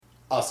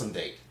Awesome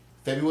date.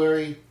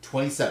 February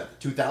 27th,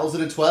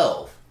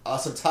 2012.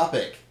 Awesome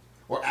topic.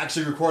 We're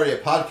actually recording a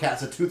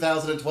podcast of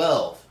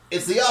 2012.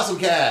 It's the Awesome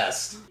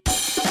Cast!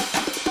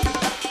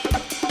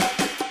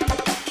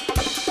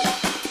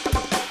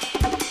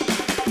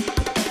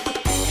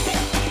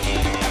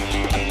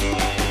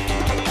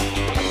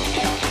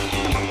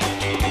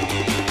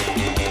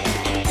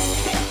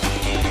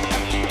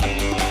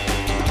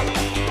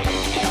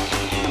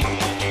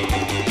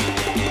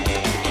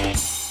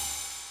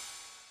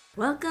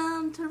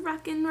 Welcome to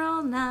rock and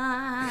roll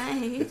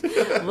night.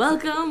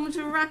 Welcome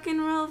to rock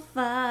and roll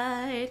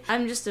fight.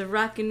 I'm just a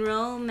rock and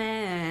roll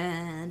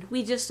man.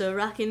 We just a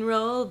rock and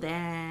roll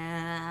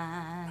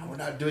band. We're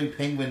not doing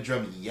Penguin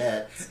Drum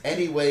yet.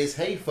 Anyways,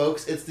 hey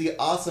folks, it's the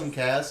Awesome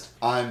Cast.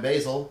 I'm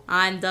Basil.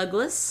 I'm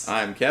Douglas.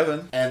 I'm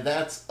Kevin. And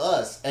that's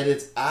us. And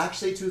it's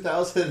actually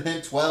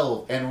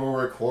 2012. And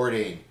we're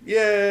recording.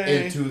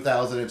 Yay! In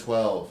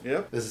 2012.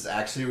 Yep. This is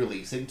actually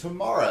releasing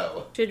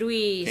tomorrow. Should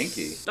we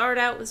Kinky. start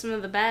out with some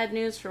of the bad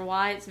news for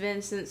why it's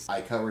been since... I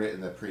covered it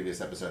in the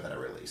previous episode that I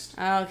released.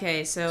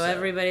 Okay, so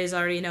everybody's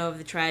already know of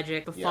the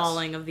tragic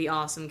befalling Yes. of the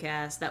Awesome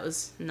Cast. That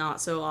was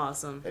not so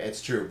awesome.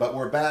 It's true, but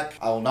we're back.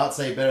 I will not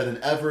say better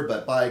than ever,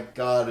 but by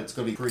God, it's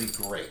going to be pretty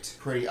great.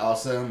 Pretty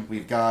awesome.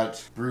 We've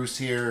got Bruce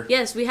here.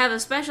 Yes, we have a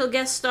special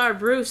guest star,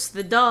 Bruce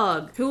the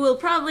dog, who will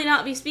probably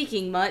not be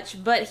speaking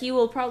much, but he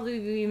will probably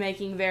be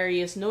making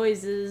various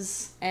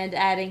noises and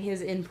adding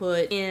his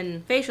input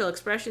in facial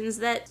expressions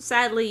that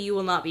sadly you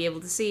will not be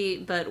able to see,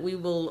 but we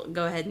will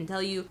go ahead and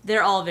tell you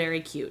they're all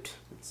very cute.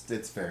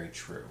 It's very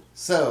true.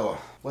 So,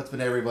 what's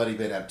everybody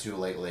been up to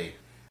lately?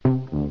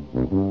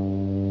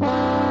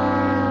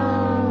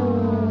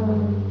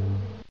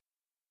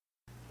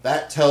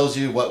 That tells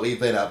you what we've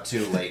been up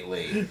to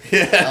lately.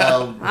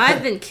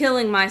 I've been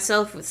killing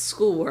myself with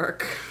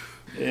schoolwork.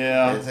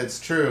 Yeah. It's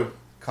true.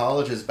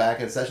 College is back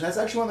in session. That's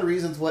actually one of the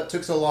reasons what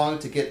took so long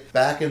to get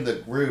back in the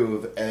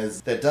groove,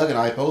 is that Doug and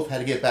I both had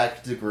to get back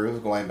into the groove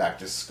of going back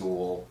to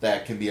school.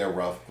 That can be a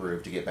rough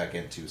groove to get back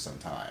into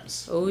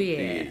sometimes. Oh yeah.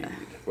 Indeed.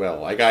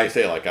 Well, like I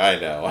say, like I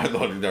know. I'm the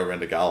one who's never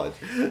been to college.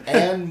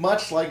 And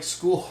much like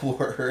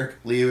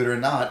schoolwork, believe it or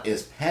not,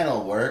 is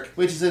panel work,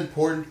 which is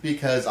important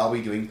because I'll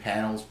be doing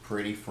panels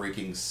pretty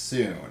freaking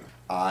soon.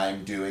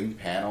 I'm doing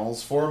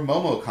panels for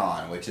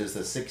MomoCon, which is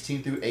the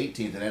 16th through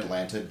 18th in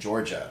Atlanta,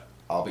 Georgia.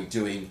 I'll be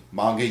doing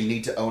Manga You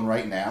Need to Own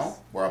Right Now,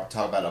 where I'll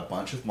talk about a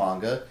bunch of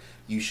manga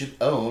you should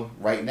own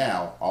right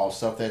now. All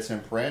stuff that's in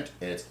print,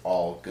 it's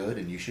all good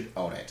and you should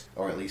own it.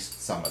 Or at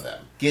least some of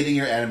them. Getting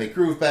your anime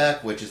groove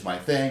back, which is my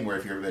thing, where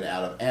if you've been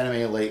out of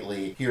anime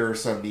lately, here are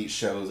some neat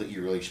shows that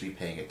you really should be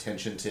paying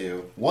attention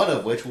to. One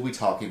of which we'll be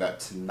talking about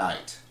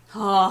tonight.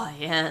 Oh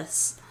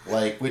yes.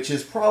 Which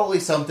is probably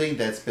something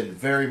that's been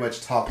very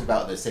much talked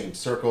about in the same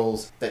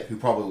circles, that who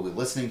probably will be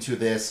listening to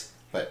this.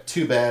 But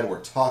too bad, we're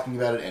talking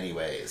about it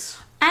anyways.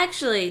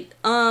 Actually,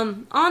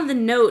 on the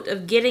note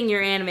of getting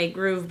your anime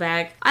groove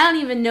back, I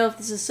don't even know if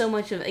this is so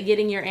much of a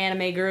getting your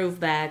anime groove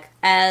back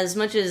as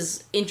much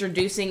as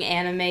introducing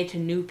anime to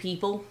new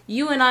people.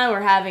 You and I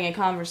were having a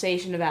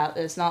conversation about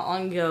this not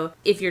long ago.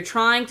 If you're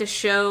trying to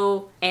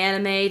show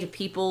anime to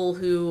people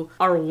who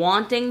are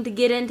wanting to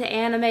get into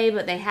anime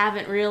but they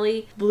haven't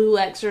really, Blue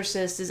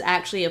Exorcist is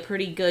actually a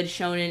pretty good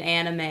shonen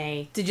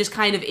anime to just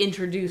kind of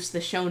introduce the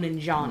shonen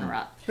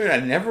genre. Dude,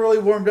 I never really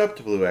warmed up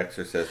to Blue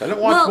Exorcist. I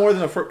didn't watch more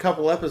than a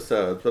couple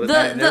episodes, but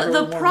I never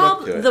really warmed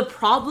up to it. The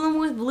problem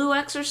with Blue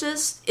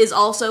Exorcist is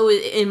also,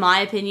 in my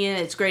opinion,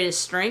 its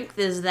greatest strength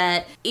is that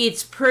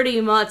it's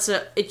pretty much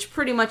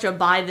a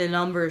by the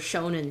numbers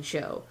shonen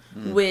show,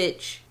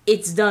 which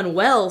it's done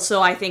well,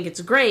 so I think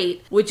it's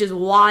great, which is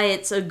why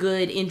it's a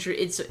good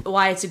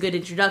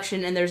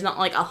introduction, and there's not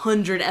like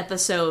 100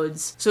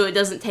 episodes, so it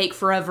doesn't take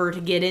forever to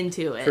get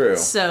into it. True.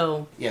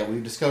 So yeah,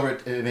 we've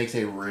discovered it makes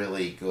a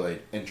really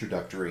good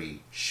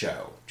introductory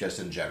show, just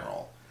in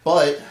general.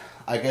 But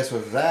I guess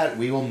with that,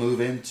 we will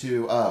move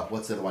into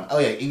what's the other one? Oh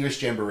yeah,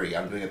 English Jamboree.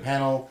 I'm doing a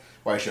panel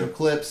where I show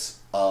clips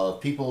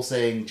of people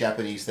saying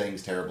Japanese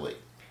things terribly.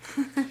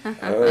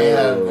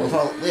 And we'll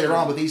talk later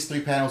on, but these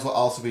three panels will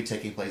also be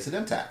taking place at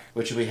MTAC,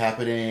 which will be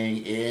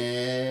happening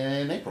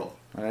in April.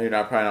 I know you're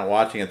probably not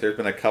watching it. There's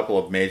been a couple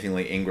of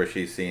amazingly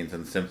Englishy scenes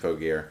in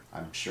Symphogear.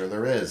 I'm sure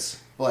there is.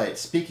 But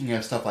speaking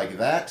of stuff like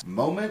that,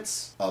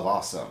 moments of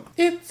awesome.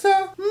 It's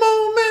a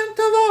moment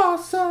of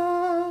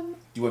awesome.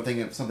 Do you want to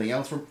think of something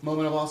else for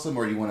Moment of Awesome,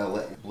 or do you want to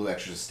let Blue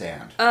Exorcist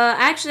stand?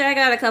 actually, I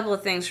got a couple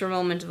of things for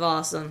Moment of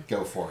Awesome.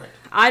 Go for it.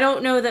 I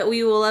don't know that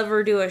we will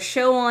ever do a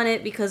show on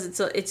it because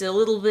it's a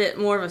little bit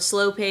more of a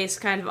slow-paced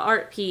kind of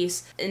art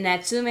piece.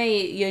 Natsume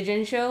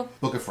Yojin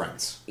Book of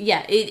Friends.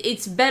 Yeah,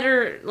 it's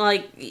better,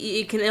 like,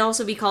 it can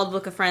also be called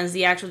Book of Friends.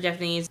 The actual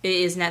Japanese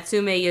is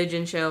Natsume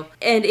Yojin,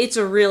 and it's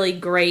a really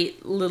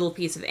great little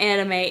piece of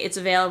anime. It's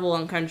available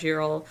on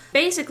Crunchyroll.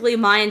 Basically,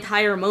 my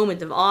entire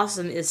Moment of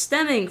Awesome is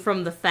stemming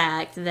from the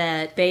fact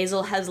that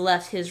Basil has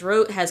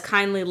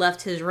kindly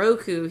left his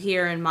Roku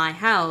here in my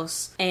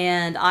house,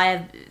 and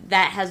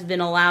that has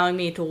been allowing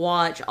me to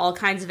watch all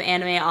kinds of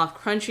anime off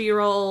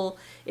Crunchyroll.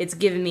 It's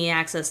given me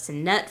access to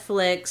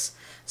Netflix.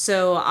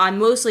 So I'm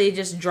mostly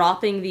just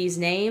dropping these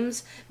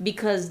names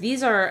because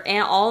these are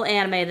all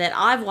anime that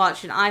I've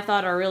watched and I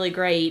thought are really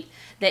great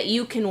that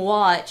you can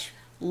watch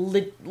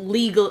legally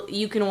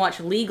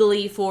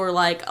for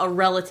like a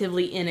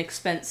relatively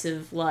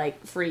inexpensive,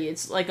 like free.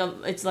 It's like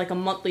a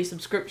monthly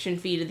subscription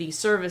fee to these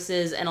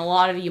services, and a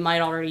lot of you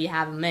might already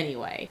have them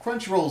anyway.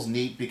 Crunchyroll's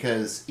neat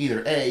because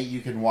either A, you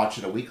can watch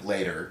it a week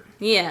later,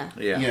 yeah,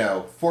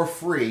 for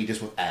free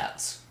just with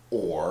ads.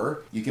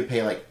 Or you could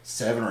pay like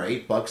 $7 or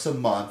 $8 a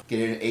month,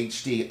 get it in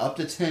HD up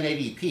to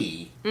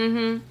 1080p.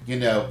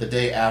 The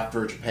day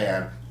after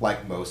Japan,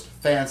 like most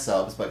fan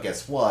subs. But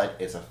guess what?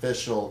 It's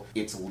official.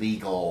 It's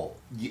legal.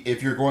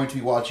 If you're going to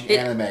be watching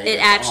anime, it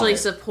actually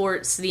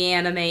supports the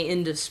anime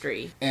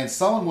industry. And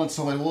someone once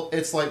told me, well,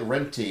 it's like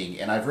renting.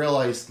 And I've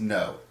realized,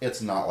 no,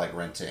 it's not like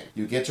renting.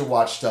 You get to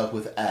watch stuff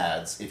with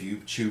ads if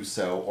you choose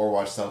so, or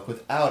watch stuff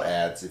without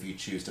ads if you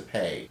choose to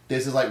pay.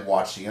 This is like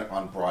watching it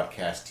on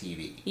broadcast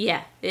TV.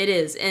 Yeah, it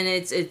is. And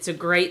it's a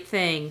great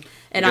thing.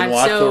 And you can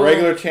watch the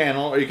regular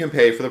channel, or you can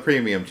pay for the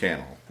premium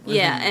channel.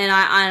 Yeah, and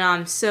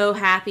I'm so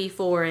happy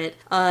for it.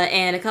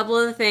 And a couple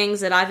of the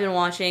things that I've been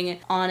watching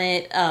on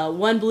it,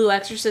 One Blue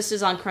Exorcist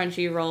is on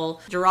Crunchyroll,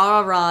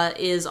 Durarara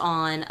is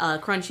on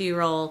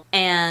Crunchyroll,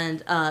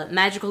 and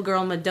Magical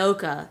Girl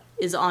Madoka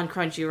is on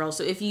Crunchyroll.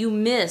 So if you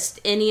missed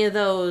any of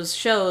those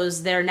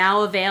shows, they're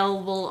now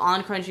available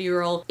on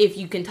Crunchyroll. If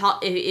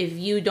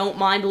you don't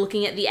mind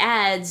looking at the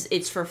ads,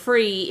 it's for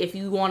free if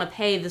you want to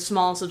pay the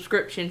small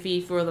subscription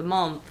fee for the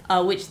month,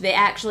 which they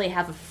actually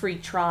have a free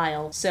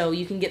trial. So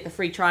you can get the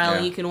free trial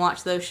and you can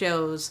watch those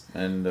shows.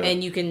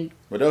 And you can...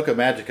 Madoka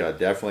Magica,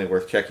 definitely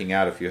worth checking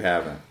out if you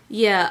haven't.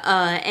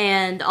 Yeah,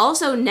 and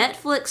also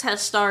Netflix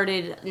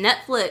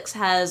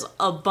has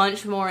a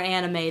bunch more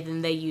anime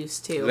than they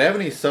used to. Do they have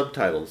any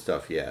subtitled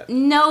stuff yet?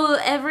 No,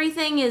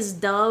 everything is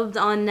dubbed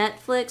on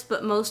Netflix,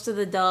 but most of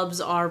the dubs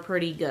are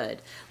pretty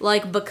good.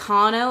 Like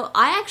Baccano,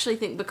 I actually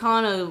think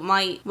Baccano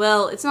might,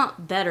 well, it's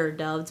not better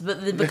dubbed,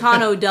 but the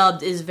Baccano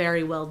dubbed is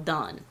very well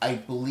done. I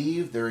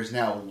believe there is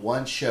now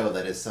one show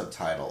that is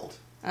subtitled.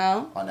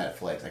 Oh? On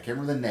Netflix. I can't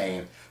remember the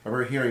name. I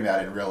remember hearing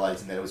about it and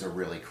realizing that it was a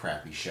really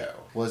crappy show.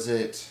 Was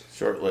it...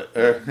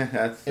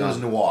 It was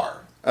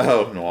Noir.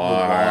 Oh,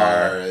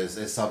 Noir is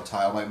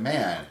subtitled. I'm like,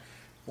 man,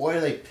 boy,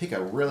 do they pick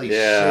a really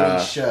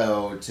shitty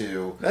show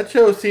to... That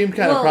show seemed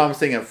kind of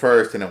promising at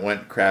first, and it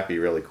went crappy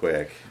really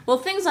quick. Well,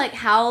 things like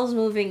Howl's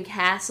Moving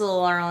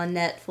Castle are on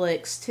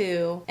Netflix,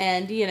 too.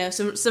 And,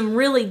 some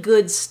really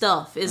good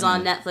stuff is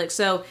on Netflix.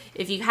 So,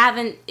 if you have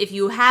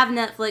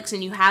Netflix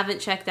and you haven't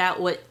checked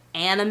out what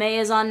anime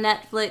is on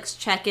Netflix,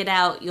 check it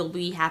out. You'll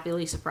be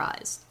happily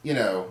surprised. And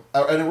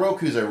a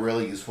Roku's a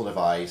really useful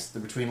device. They're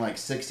between like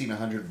 $60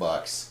 and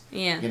 $100.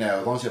 Yeah.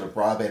 As long as you have a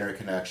broadband internet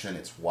connection,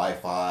 it's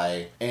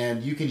Wi-Fi,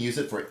 and you can use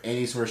it for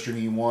any sort of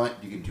streaming you want.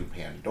 You can do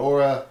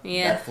Pandora,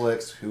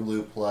 Netflix,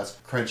 Hulu Plus,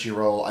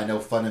 Crunchyroll. I know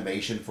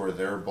Funimation for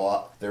their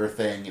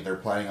thing. They're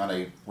planning on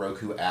a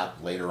Roku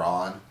app later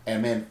on.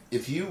 And man,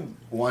 if you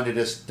want to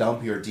just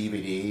dump your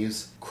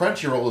DVDs,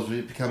 Crunchyroll is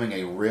becoming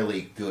a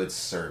really good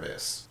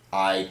service.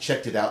 I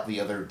checked it out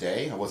the other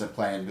day. I wasn't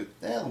planning, but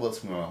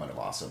it's a moment of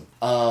awesome.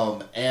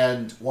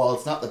 And while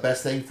it's not the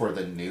best thing for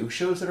the new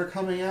shows that are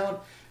coming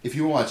out, if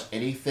you watch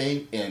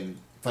anything in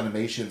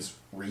Funimation's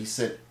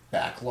recent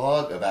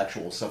backlog of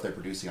actual stuff they're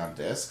producing on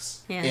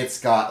discs,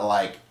 it's got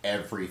like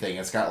everything.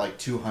 It's got like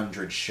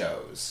 200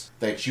 shows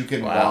that you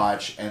can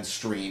watch and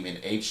stream in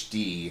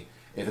HD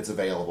if it's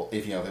available.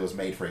 If it was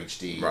made for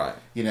HD, right?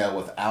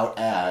 Without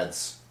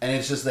ads, and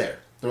it's just there.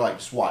 They're like,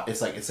 just watch.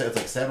 It's like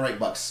 $7 or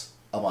 $8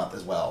 a month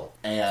as well,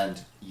 and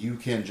you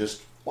can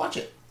just watch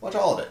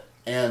all of it.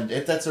 And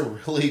that's a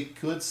really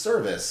good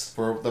service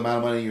for the amount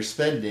of money you're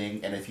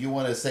spending. And if you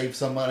want to save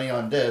some money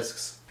on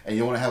discs and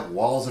you want to have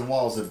walls and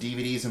walls of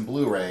DVDs and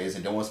Blu-rays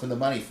and don't want to spend the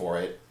money for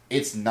it,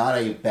 it's not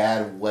a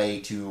bad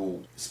way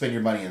to spend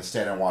your money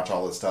instead and watch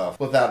all this stuff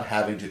without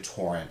having to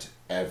torrent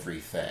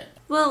everything.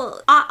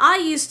 Well,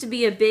 I used to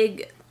be a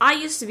big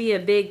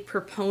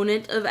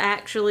proponent of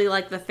actually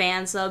like the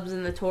fan subs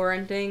and the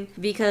torrenting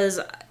because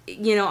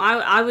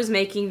I was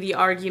making the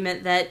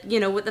argument that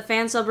what the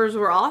fan subbers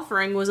were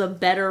offering was a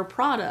better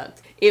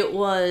product. It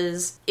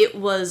was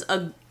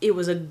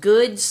a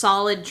good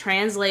solid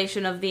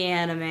translation of the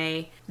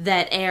anime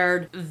that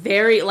aired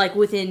very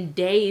within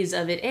days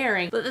of it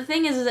airing. But the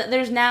thing is that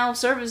there's now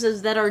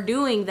services that are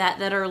doing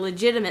that are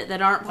legitimate,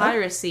 that aren't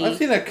piracy. I've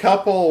seen a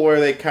couple where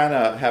they kind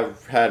of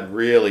have had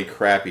really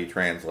crappy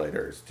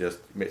translators,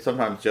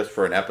 sometimes just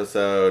for an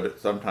episode,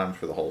 sometimes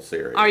for the whole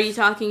series. Are you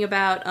talking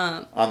about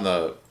on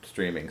the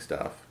streaming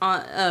stuff?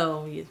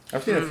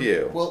 I've seen a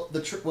few. Well,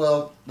 the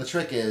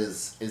trick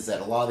is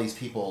that a lot of these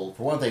people,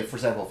 for one thing, for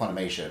example,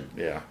 Funimation.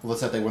 Yeah.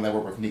 Let's say when they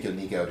work with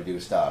Nico to do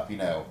stuff,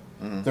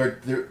 they're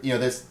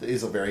this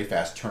is a very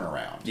fast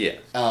turnaround. Yes.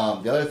 The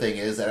other thing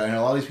is that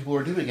a lot of these people who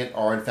are doing it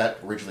are in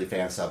fact originally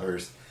fan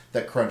subbers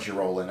that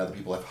Crunchyroll and other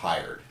people have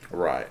hired.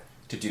 Right.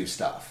 To do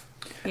stuff.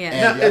 Yeah.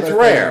 And No, the it's other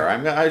rare.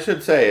 thing- I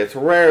should say it's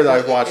rare that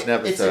I've watched an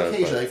episode. It's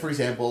occasionally. For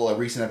example, a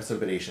recent episode of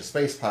Benicia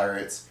Space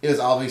Pirates, it was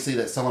obviously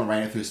that someone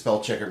ran it through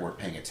spell checker and weren't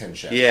paying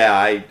attention. Yeah,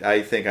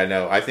 I think I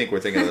know. I think we're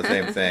thinking of the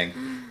same thing.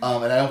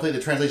 And I don't think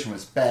the translation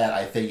was bad.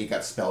 I think it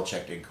got spell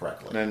checked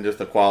incorrectly. And just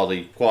the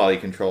quality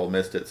control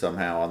missed it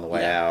somehow on the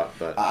way out.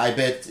 But I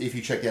bet if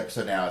you check the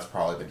episode now, it's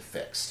probably been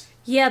fixed.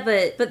 Yeah,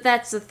 but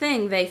that's the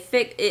thing.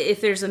 If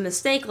there's a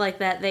mistake like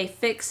that, they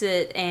fix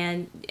it,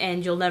 and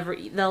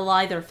they'll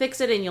either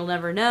fix it and you'll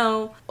never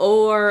know,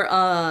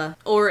 or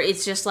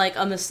it's just like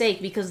a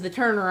mistake because the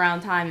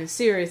turnaround time is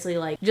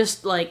seriously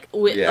just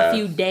a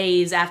few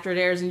days after it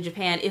airs in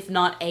Japan, if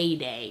not a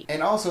day.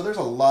 And also, there's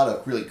a lot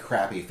of really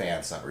crappy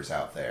fan subbers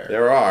out there.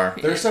 there are.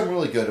 There's some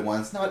really good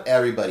ones. Not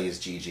everybody is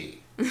GG.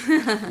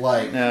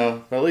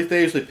 No, but at least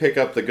they usually pick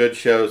up the good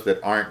shows that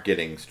aren't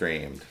getting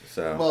streamed.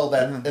 So Well,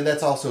 and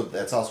that's also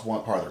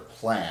one part of their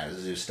plan is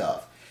to do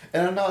stuff.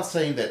 And I'm not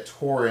saying that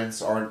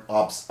torrents are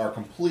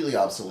completely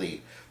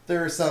obsolete.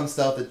 There is some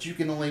stuff that you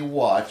can only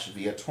watch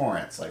via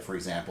torrents. Like, for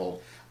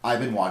example, I've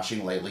been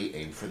watching lately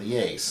Aim for the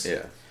Ace.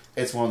 yeah.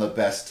 It's one of the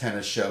best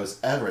tennis shows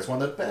ever. It's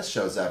one of the best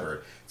shows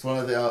ever. It's one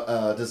of the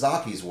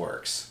Dazaki's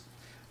works.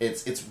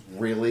 It's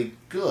really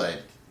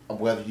good.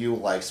 Whether you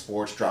like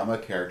sports drama,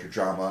 character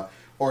drama,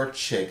 or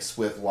chicks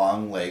with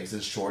long legs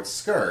and short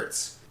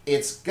skirts.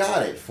 It's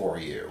got it for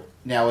you.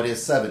 Now, it is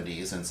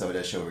 70s, and so it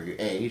does show your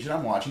age, and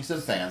I'm watching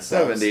some fan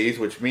subs. 70s,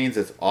 which means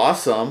it's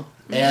awesome.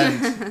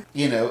 And,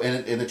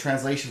 in the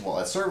translation, while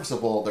it's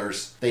serviceable,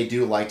 they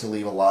do like to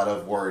leave a lot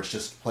of words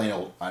just plain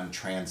old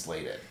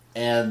untranslated.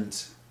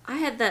 And I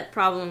had that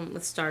problem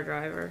with Star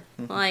Driver.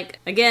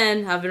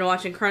 Again, I've been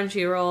watching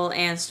Crunchyroll,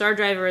 and Star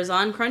Driver is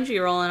on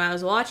Crunchyroll, and I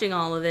was watching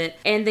all of it,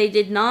 and they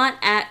did not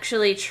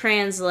actually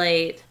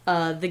translate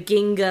the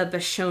Ginga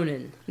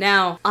Bishonen.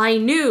 Now, I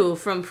knew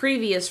from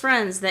previous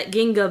friends that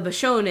Ginga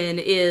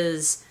Bishonen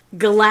is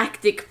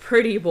Galactic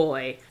Pretty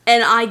Boy.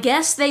 And I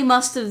guess they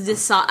must have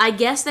decided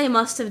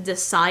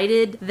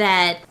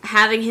that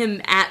having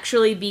him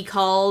actually be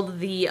called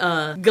the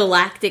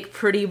Galactic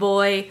Pretty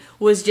Boy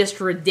was just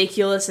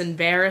ridiculous,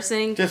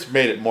 embarrassing. Just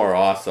made it more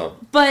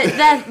awesome. But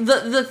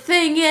the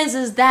thing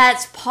is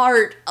that's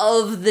part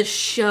of the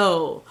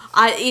show.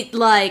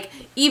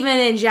 Even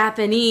in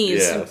Japanese,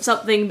 Yes,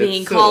 something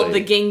being it's called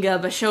silly. the Ginga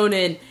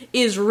Bishonen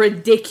is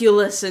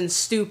ridiculous and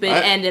stupid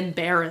and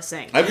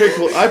embarrassing. I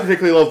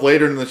particularly love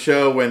later in the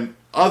show when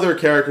other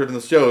characters in the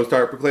show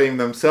start proclaiming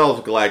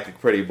themselves Galactic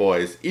Pretty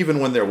Boys, even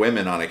when they're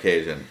women on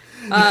occasion.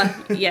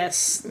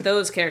 Yes,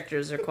 those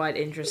characters are quite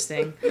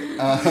interesting.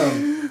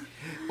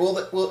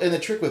 Well, and the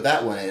trick with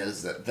that one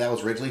is that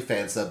was originally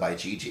fan sub by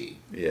GG.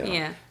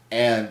 Yeah.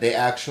 And they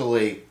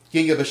actually...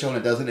 Ginga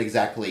Bishonen doesn't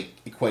exactly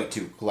equate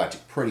to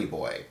Galactic Pretty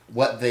Boy.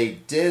 What they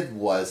did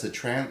was, some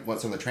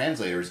of the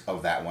translators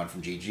of that one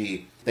from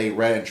GG, they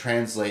read and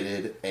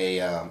translated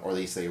or at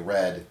least they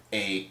read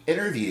a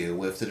interview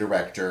with the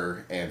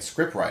director and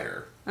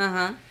scriptwriter.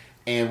 Uh-huh.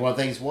 And one of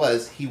the things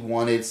was, he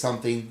wanted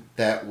something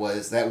that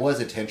was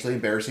intentionally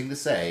embarrassing to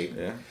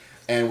say,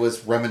 and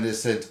was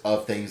reminiscent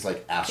of things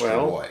like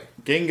Astro Boy.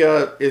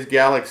 Ginga is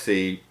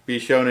Galaxy,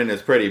 Bishonen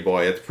is Pretty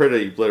Boy. It's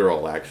pretty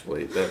literal,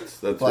 actually. That's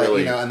But,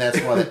 really... and that's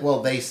why,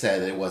 they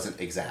said that it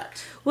wasn't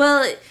exact.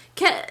 Well,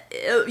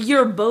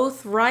 you're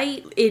both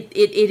right. It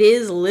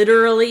is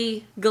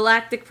literally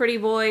Galactic Pretty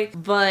Boy,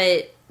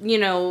 but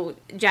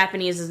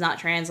Japanese does not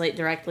translate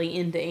directly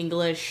into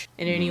English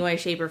in any way,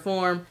 shape, or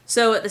form.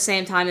 So at the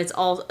same time, it's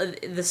all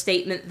the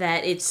statement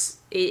that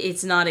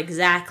it's not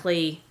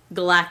exactly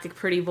Galactic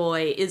Pretty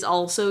Boy is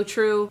also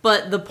true.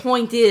 But the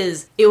point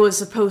is, it was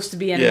supposed to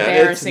be an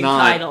embarrassing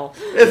title.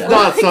 It's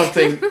not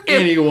something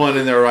anyone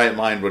in their right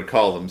mind would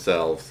call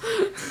themselves.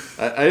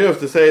 I do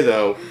have to say,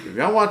 though, if you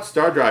don't watch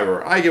Star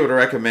Driver, I give it a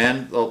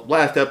recommend. The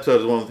last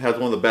episode has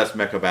one of the best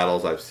mecha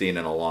battles I've seen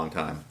in a long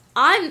time.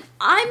 I'm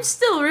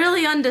still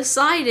really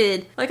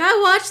undecided.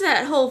 I watched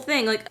that whole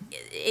thing.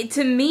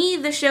 To me,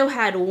 the show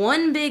had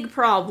one big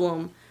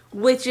problem,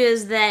 which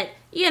is that,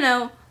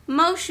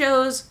 most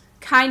shows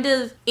kind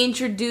of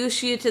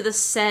introduce you to the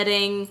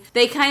setting.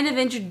 They kind of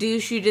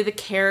introduce you to the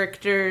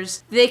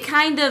characters. They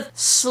kind of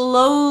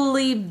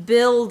slowly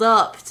build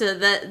up to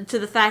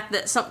the fact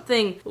that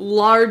something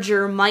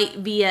larger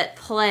might be at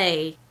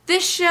play.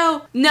 This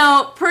show,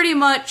 no, pretty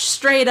much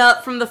straight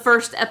up from the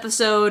first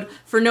episode,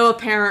 for no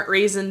apparent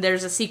reason,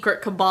 there's a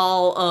secret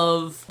cabal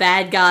of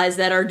bad guys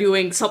that are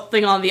doing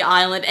something on the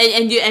island,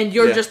 and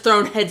you're just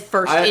thrown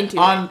headfirst into it.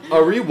 On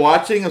a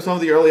rewatching of some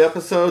of the early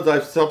episodes,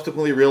 I've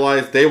subsequently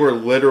realized they were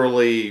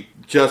literally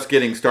just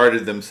getting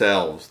started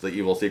themselves, the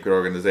evil secret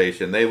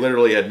organization. They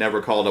literally had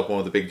never called up one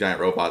of the big giant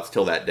robots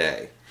till that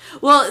day.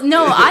 Well,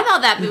 no, I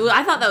thought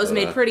that was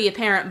made pretty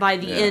apparent by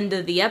the end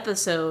of the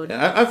episode.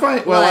 Yeah, I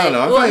find, I don't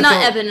know.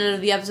 Not end of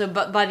the episode,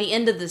 but by the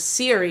end of the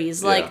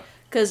series,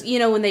 because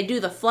when they do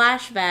the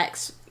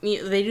flashbacks,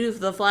 they do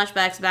the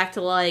flashbacks back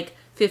to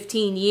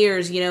 15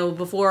 years,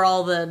 before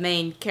all the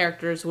main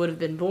characters would have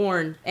been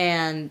born.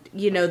 And,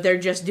 they're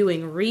just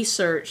doing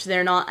research.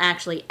 They're not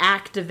actually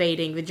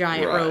activating the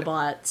giant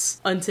robots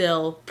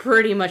until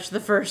pretty much the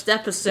first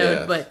episode.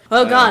 Yes. But,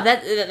 oh god,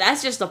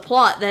 that's just a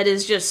plot that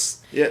is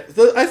just... Yeah,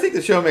 so I think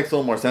the show makes a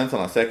little more sense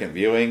on a second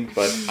viewing,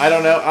 but I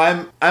don't know.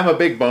 I'm a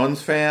big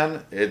Bones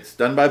fan. It's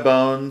done by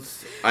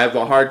Bones. They have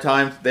a hard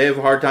time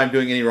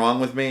doing any wrong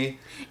with me.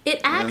 It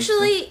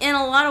actually, in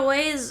a lot of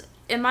ways,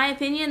 in my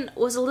opinion,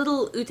 was a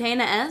little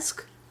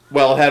Utena-esque.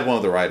 Well, it had one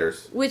of the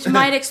writers. Which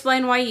might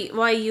explain why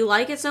you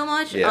like it so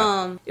much.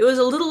 Yeah. It was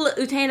a little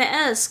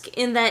Utena-esque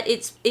in that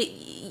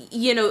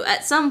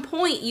at some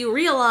point you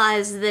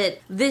realize that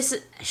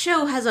this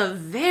show has a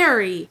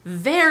very,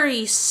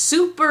 very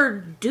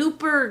super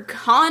duper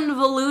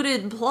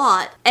convoluted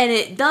plot, and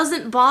it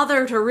doesn't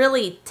bother to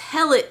really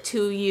tell it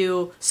to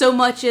you so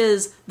much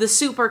as the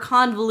super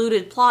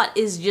convoluted plot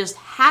is just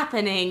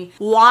happening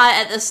while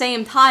at the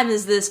same time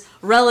as this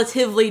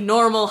relatively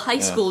normal high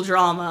school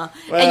drama,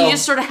 and you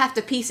just sort of have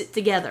to piece it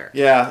together.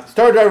 Yeah,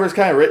 Star Driver is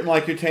kind of written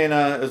like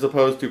Utena as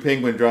opposed to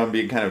Penguin Drum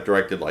being kind of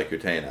directed like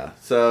Utena.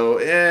 So,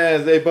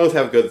 they both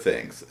have good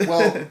things.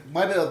 Well,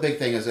 my big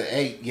thing is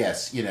that,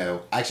 yes,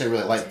 actually I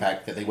really like the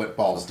fact that they went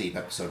balls deep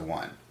episode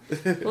 1.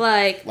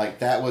 Like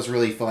that was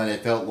really fun.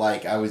 It felt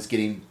like I was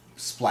getting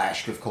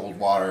splashed with cold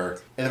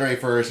water in the very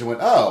first and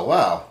went, oh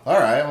wow, all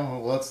right,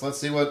 well, let's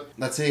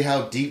see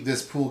how deep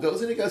this pool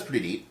goes, and it goes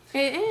pretty deep.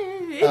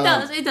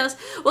 It does.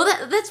 Well,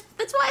 that's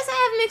why I say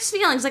I have mixed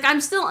feelings. Like,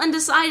 I'm still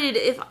undecided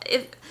if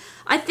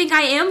I think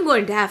I am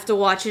going to have to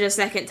watch it a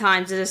second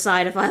time to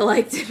decide if I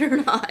liked it or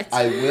not.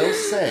 I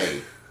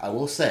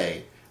will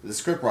say, the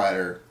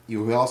scriptwriter,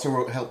 who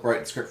also helped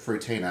write the script for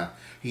Utena,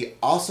 he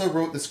also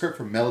wrote the script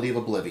for Melody of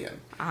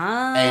Oblivion.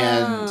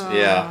 And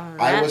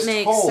I was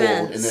told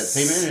in that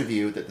same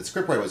interview that the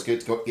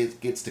scriptwriter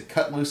gets to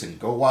cut loose and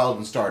go wild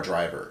in Star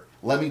Driver.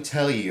 Let me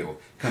tell you,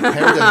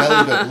 compared to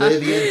Melody of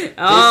Oblivion, this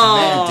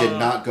man did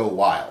not go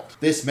wild.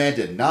 This man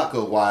did not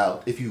go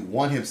wild. If you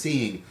want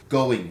him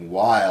going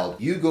wild,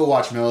 you go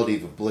watch Melody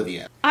of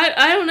Oblivion.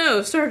 I don't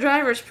know. Star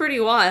Driver's pretty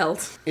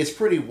wild. It's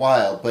pretty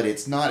wild, but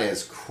it's not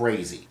as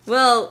crazy.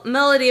 Well,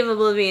 Melody of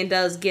Oblivion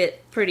does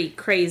get pretty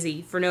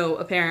crazy for no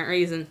apparent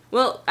reason.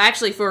 Well,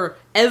 actually for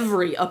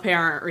every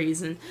apparent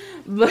reason.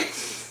 But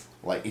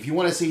like, if you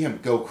want to see him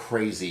go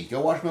crazy, go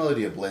watch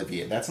Melody of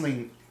Oblivion. That's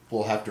something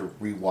we'll have to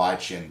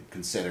rewatch and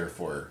consider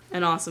for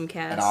an awesome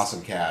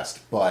cast.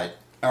 But,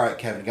 alright,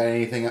 Kevin, got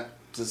anything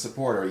to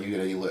support, or are you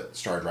going to let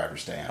Star Driver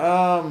stand?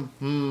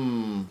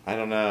 I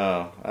don't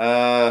know.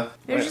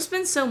 There's just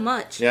been so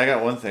much. Yeah, I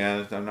got one thing.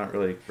 I'm not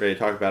really ready to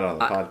talk about it on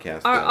the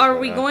podcast. Are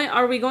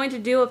we going to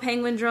do a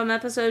Penguin Drum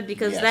episode?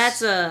 Because yes.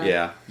 that's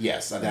a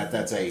yes,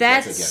 that's a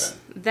given.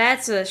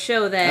 That's a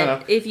show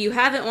that if you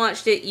haven't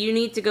watched it, you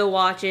need to go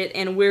watch it,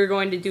 and we're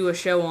going to do a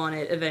show on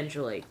it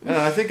eventually.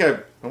 I think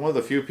I'm one of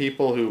the few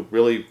people who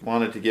really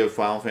wanted to give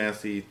Final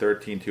Fantasy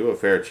 13-2 a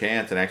fair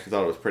chance and actually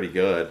thought it was pretty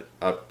good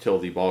up till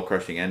the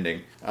ball-crushing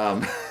ending.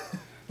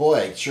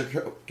 Boy, sure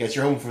guess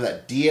you're hoping for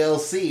that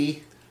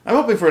DLC. I'm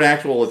hoping for an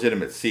actual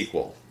legitimate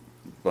sequel,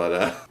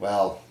 but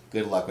well,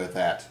 good luck with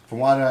that. From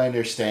what I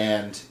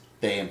understand,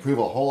 they improve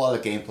a whole lot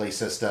of gameplay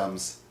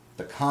systems,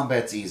 the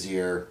combat's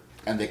easier,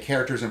 and the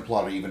characters and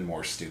plot are even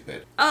more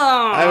stupid.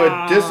 I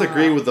would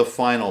disagree with the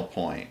final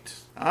point.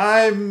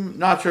 I'm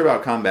not sure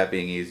about combat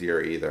being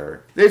easier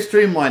either. They've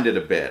streamlined it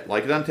a bit.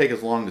 Like, it doesn't take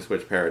as long to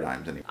switch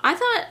paradigms anymore. I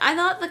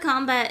thought the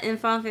combat in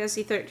Final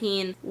Fantasy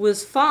 13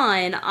 was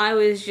fine. I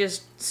was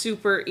just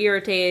super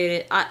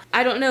irritated.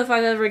 I don't know if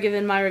I've ever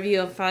given my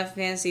review of Final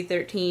Fantasy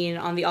 13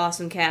 on the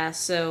Awesome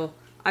Cast, so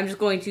I'm just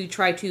going to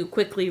try to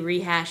quickly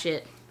rehash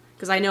it.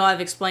 Because I know I've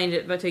explained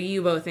it to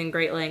you both in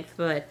great length,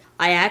 but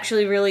I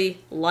actually really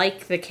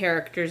like the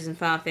characters in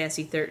Final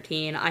Fantasy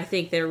 13. I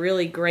think they're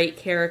really great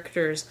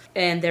characters,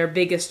 and their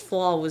biggest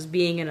flaw was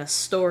being in a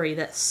story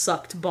that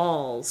sucked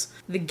balls.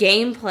 The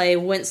gameplay,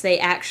 once they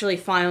actually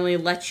finally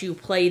let you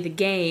play the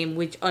game,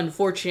 which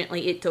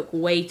unfortunately it took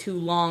way too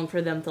long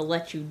for them to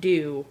let you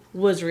do,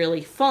 was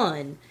really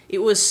fun. It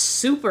was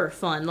super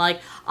fun.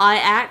 Like, I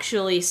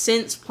actually,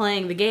 since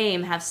playing the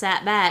game, have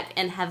sat back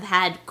and have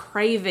had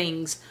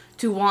cravings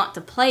to want to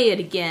play it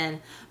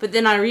again, but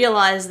then I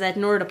realized that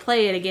in order to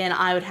play it again,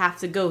 I would have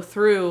to go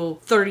through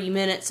 30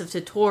 minutes of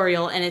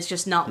tutorial, and it's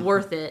just not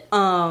worth it.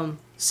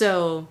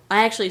 So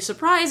I actually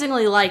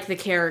surprisingly like the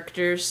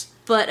characters,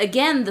 but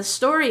again, the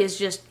story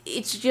is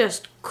it's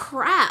just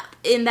crap,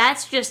 and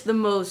that's just the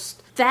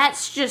most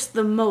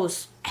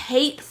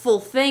hateful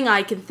thing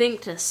I can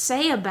think to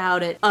say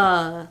about it.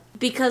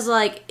 Because,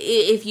 like,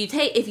 if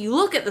you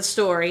look at the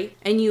story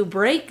and you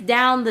break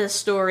down the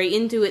story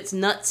into its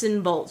nuts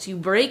and bolts, you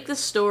break the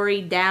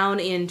story down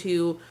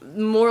into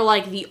more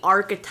like the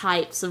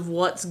archetypes of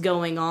what's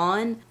going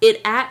on, it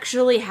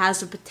actually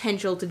has the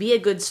potential to be a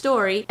good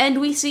story,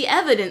 and we see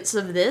evidence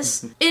of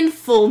this in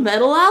Full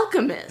Metal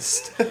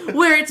Alchemist,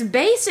 where it's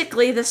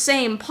basically the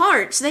same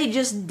parts, they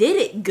just did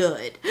it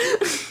good.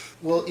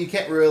 Well, you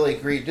can't really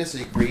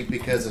disagree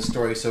because the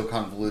story's so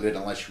convoluted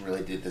unless you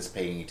really did this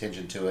paying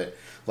attention to it.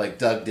 Like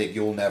Doug did,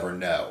 you'll never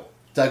know.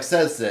 Doug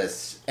says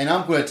this, and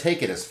I'm going to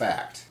take it as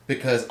fact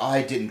because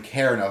I didn't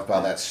care enough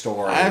about that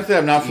story. I have to say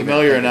I'm not to even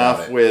familiar think about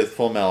enough it. with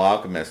Full Metal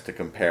Alchemist to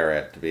compare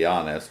it, to be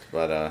honest.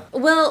 But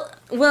Well,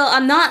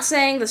 I'm not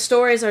saying the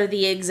stories are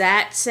the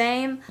exact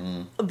same,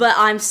 but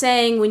I'm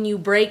saying when you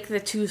break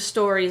the two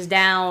stories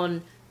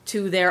down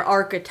to their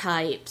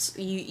archetypes,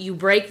 you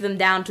break them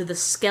down to the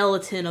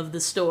skeleton of the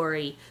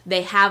story.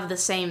 They have the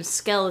same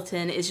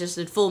skeleton. It's just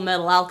in Full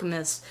Metal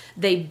Alchemist,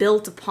 they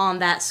built upon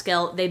that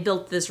skeleton. They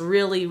built this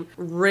really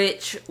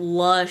rich,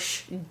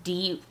 lush,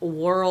 deep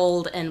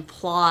world and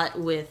plot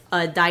with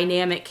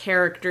dynamic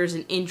characters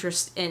and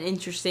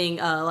interesting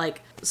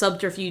like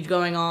subterfuge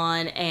going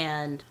on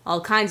and all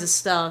kinds of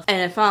stuff.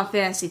 And in Final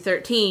Fantasy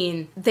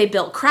 13, they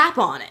built crap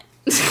on it.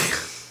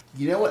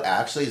 You know what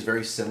actually is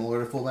very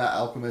similar to Full Metal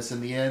Alchemist in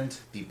the end?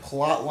 The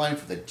plot line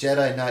for the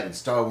Jedi Knight in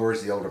Star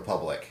Wars The Old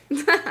Republic.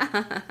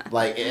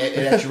 Like, it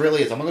actually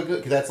really is. I'm going to go,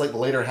 because that's like the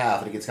later half,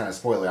 and it gets kind of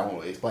spoilery. I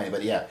won't explain it,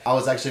 but yeah. I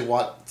was actually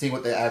seeing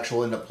what the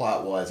actual end of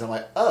plot was, and I'm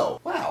like,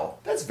 oh, wow,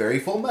 that's very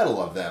Full Metal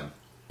of them.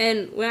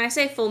 And when I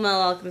say Full Metal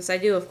Alchemist, I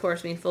do, of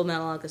course, mean Full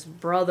Metal Alchemist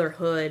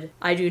Brotherhood.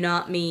 I do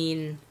not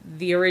mean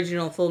the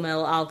original Full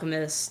Metal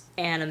Alchemist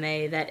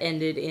anime that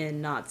ended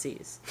in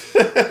Nazis.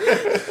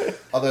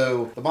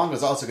 Although, the manga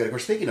is also good. Of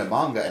course, speaking of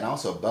manga and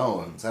also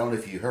Bones, I don't know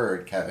if you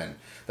heard, Kevin,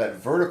 that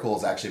Vertical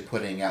is actually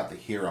putting out the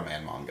Hero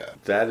Man manga.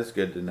 that is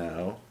good to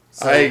know.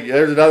 So-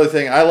 There's another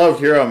thing. I loved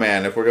Hero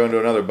Man. If we're going to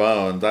another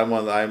Bones, I'm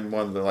one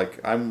of the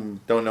like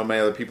don't know many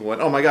other people who went,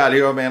 oh my god,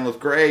 Hero Man was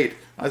great.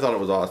 I thought it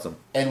was awesome.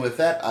 And with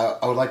that,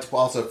 I would like to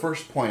also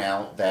first point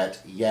out that,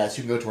 yes,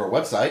 you can go to our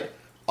website,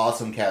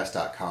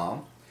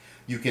 awesomecast.com.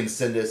 You can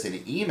send us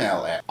an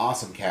email at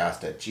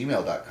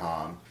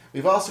awesomecast@gmail.com.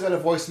 We've also got a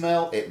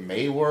voicemail. It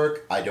may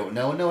work. I don't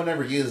know. No one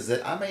ever uses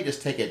it. I may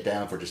just take it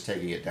down for just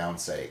taking it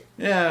down's sake.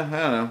 Yeah, I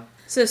don't know.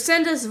 So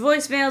send us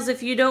voicemails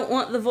if you don't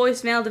want the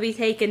voicemail to be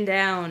taken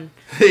down.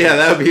 Yeah,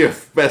 that would be a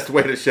best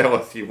way to show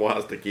us you want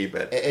us to keep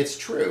it. It's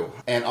true.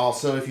 And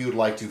also, if you would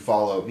like to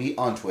follow me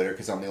on Twitter,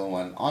 because I'm the only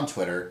one on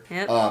Twitter,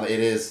 Yep.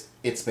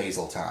 it's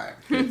Basil time.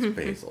 It's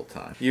Basil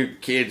time. You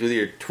kids with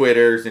your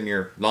Twitters and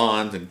your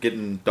lawns and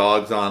getting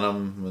dogs on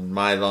them and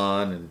my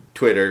lawn and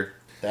Twitter.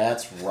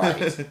 That's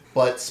right.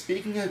 But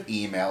speaking of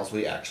emails,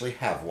 we actually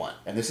have one.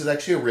 And this is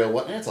actually a real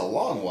one, and it's a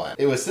long one.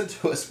 It was sent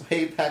to us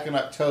way back in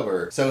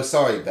October. So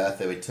sorry, Beth,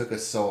 that it took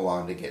us so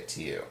long to get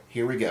to you.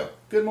 Here we go.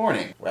 Good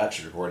morning. We're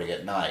actually recording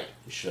at night.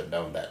 You should have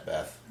known that,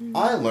 Beth.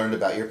 I learned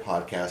about your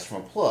podcast from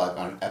a plug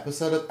on an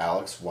episode of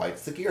Alex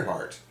White's The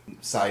Gearheart.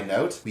 Side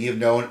note, we have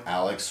known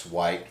Alex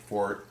White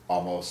for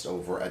almost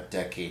over a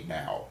decade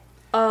now.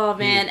 Oh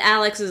man,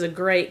 Alex is a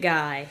great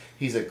guy.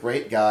 He's a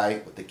great guy.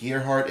 What the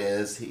Gearheart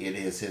is, it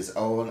is his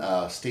own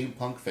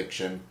steampunk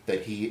fiction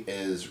that he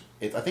is.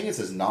 I think it's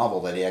his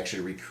novel that he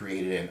actually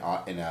recreated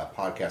in a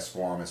podcast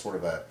form as sort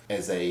of a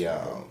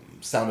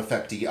sound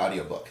effect-y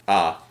audiobook.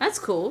 That's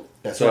cool.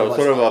 That's So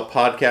sort of a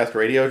podcast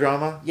radio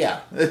drama? Yeah,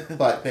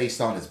 but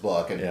based on his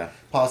book and Yeah.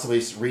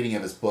 possibly reading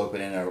of his book,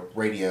 but in a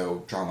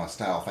radio drama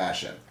style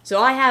fashion. So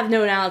I have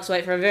known Alex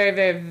White for a very,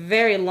 very,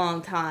 very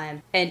long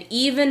time. And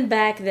even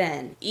back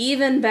then,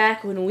 even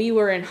back when we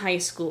were in high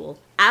school,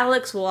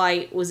 Alex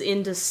White was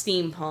into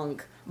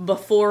steampunk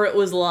before it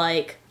was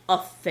like a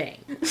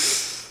thing.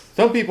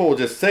 Some people will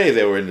just say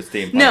they were into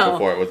steampunk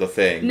before it was a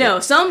thing. No,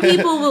 some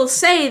people will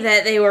say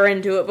that they were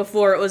into it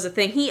before it was a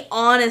thing. He,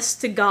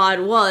 honest to God,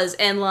 was,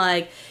 and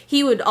like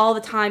he would all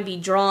the time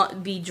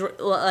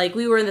like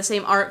we were in the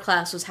same art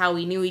class was how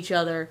we knew each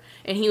other,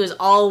 and he was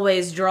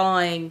always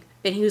drawing.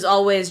 And he was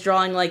always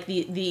drawing like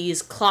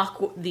these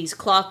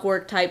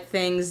clockwork type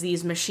things,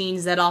 these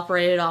machines that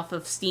operated off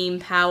of steam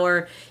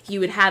power. He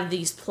would have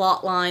these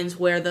plot lines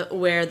where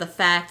the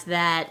fact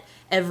that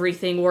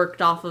everything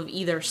worked off of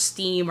either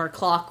steam or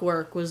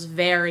clockwork was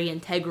very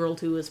integral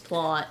to his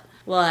plot.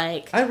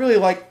 Like, I really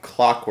like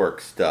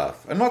clockwork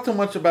stuff. I'm not so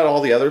much about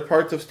all the other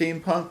parts of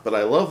steampunk, but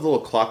I love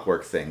little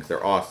clockwork things.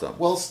 They're awesome.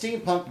 Well,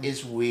 steampunk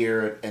is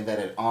weird in that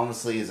it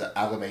honestly is an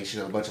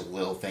amalgamation of a bunch of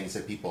little things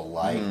that people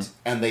liked,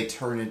 and they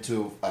turn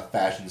into a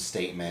fashion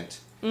statement,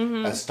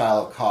 a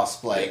style of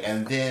cosplay,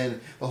 and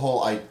then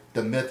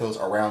the mythos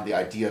around the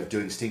idea of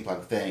doing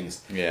steampunk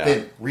things,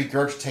 then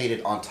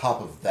regurgitated on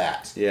top of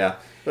that. Yeah.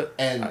 But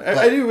And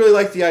I do really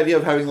like the idea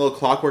of having little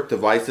clockwork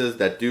devices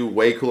that do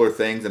way cooler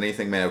things than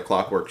anything made of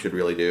clockwork should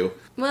really do.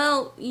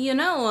 well,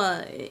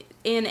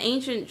 in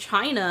ancient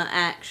China,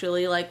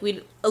 actually, like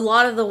a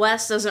lot of the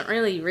West doesn't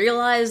really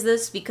realize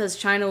this because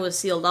China was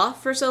sealed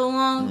off for so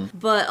long.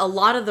 But a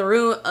lot of the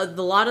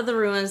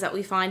ruins that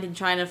we find in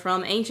China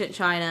from ancient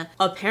China,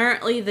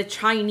 apparently the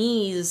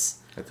Chinese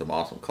Had some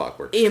awesome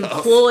clockwork stuff.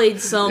 employed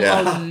some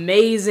Yeah.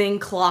 amazing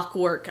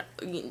clockwork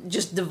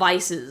just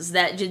devices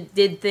that just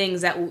did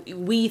things that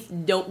we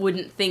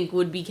wouldn't think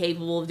would be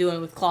capable of doing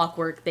with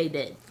clockwork. They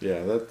did.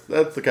 Yeah,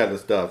 that's the kind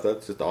of stuff.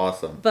 That's just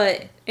awesome.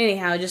 But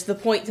anyhow, just the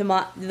point to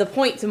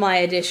my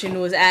addition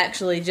was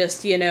actually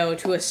just,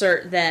 to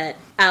assert that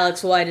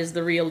Alex White is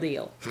the real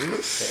deal.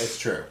 It's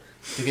true.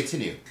 To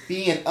continue,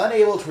 being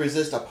unable to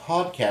resist a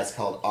podcast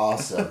called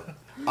Awesome,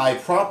 I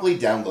promptly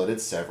downloaded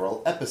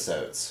several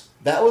episodes.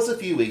 That was a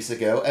few weeks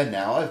ago, and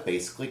now I've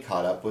basically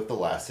caught up with the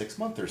last 6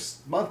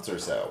 months or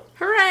so.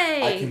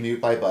 Hooray! I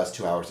commute by bus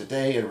 2 hours a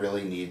day and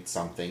really need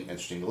something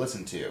interesting to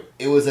listen to.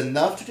 It was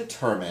enough to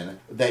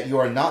determine that you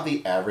are not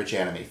the average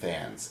anime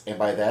fans, and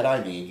by that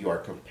I mean you are,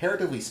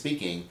 comparatively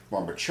speaking,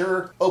 more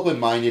mature,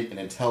 open-minded, and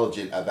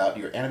intelligent about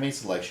your anime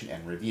selection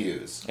and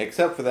reviews.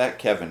 Except for that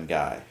Kevin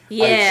guy.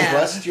 Yeah. I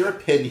trust your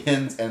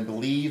opinions and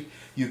believe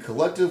you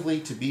collectively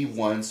to be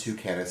ones who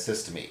can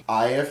assist me.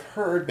 I have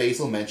heard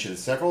Basil mention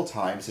several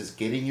times his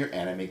getting your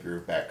anime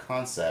groove back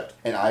concept,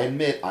 and I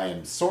admit I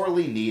am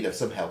sorely in need of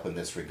some help in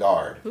this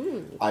regard.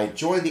 Ooh. I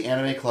joined the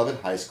anime club in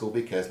high school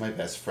because my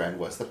best friend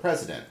was the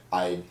president.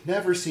 I'd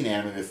never seen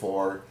anime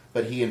before,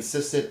 but he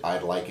insisted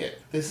I'd like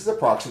it. This is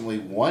approximately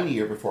 1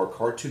 year before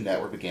Cartoon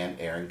Network began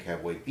airing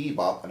Cowboy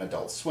Bebop on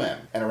Adult Swim,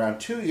 and around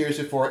 2 years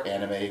before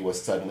anime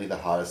was suddenly the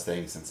hottest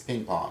thing since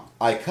ping pong.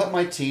 I cut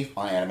my teeth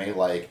on anime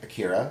like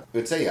Akira,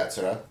 Urusei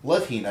Yatsura,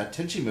 Love Hina,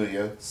 Tenchi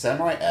Muyo,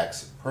 Samurai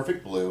X,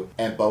 Perfect Blue,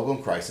 and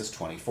Bubblegum Crisis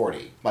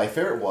 2040. My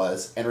favorite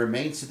was, and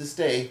remains to this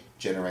day,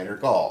 Generator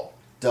Gall.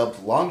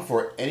 Dubbed long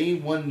before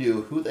anyone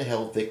knew who the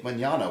hell Vic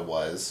Mignogna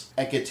was,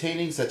 and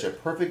containing such a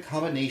perfect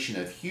combination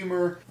of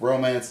humor,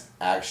 romance,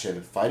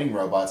 action, fighting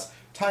robots,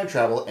 time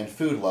travel, and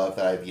food love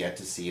that I've yet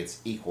to see its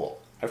equal.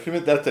 I have to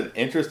admit that's an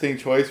interesting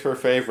choice for a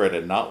favorite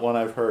and not one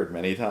I've heard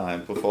many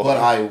times before. But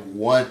I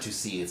want to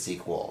see its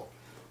sequel.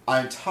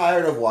 I'm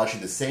tired of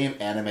watching the same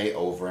anime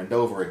over and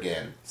over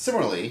again.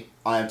 Similarly,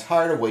 I am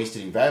tired of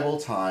wasting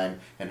valuable time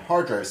and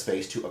hard drive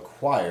space to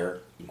acquire,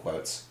 in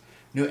quotes,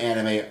 new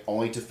anime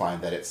only to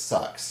find that it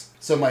sucks.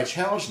 So my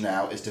challenge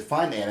now is to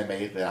find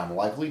anime that I'm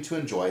likely to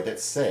enjoy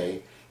that,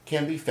 say,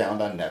 can be found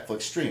on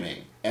Netflix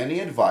streaming. Any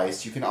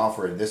advice you can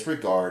offer in this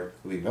regard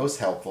would be most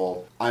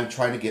helpful. I'm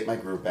trying to get my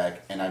groove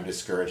back, and I'm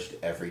discouraged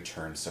at every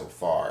turn so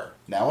far.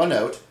 Now a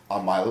note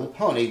on My Little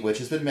Pony, which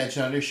has been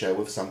mentioned on your show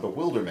with some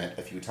bewilderment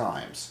a few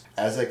times.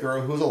 As a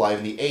girl who was alive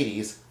in the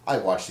 80s, I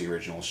watched the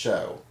original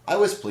show. I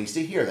was pleased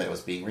to hear that it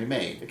was being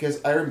remade,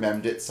 because I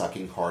remembered it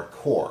sucking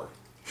hardcore.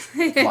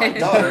 My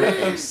daughter,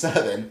 age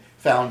 7,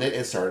 found it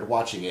and started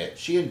watching it.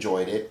 She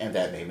enjoyed it, and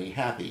that made me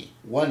happy.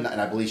 One night,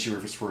 and I believe she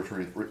was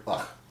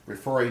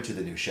referring to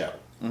the new show.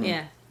 Mm-hmm.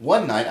 Yeah.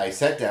 One night, I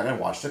sat down and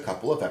watched a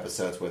couple of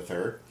episodes with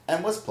her,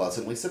 and was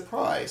pleasantly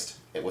surprised.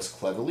 It was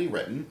cleverly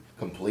written,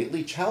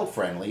 completely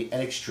child-friendly,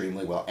 and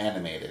extremely well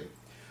animated.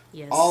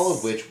 Yes. All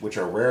of which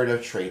are rare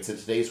enough traits in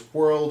today's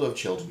world of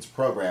children's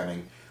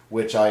programming,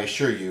 which I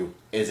assure you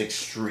is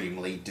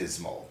extremely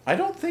dismal. I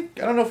don't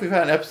know if we've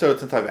had an episode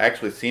since I've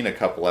actually seen a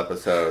couple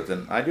episodes,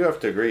 and I do have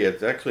to agree,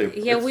 it's actually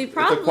it's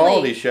a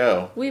quality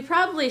show. We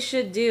probably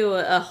should do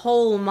a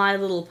whole My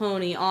Little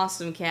Pony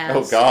Awesome Cast.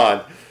 Oh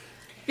God.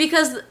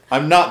 Because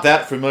I'm not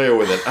that familiar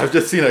with it. I've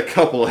just seen a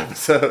couple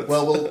episodes.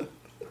 Well,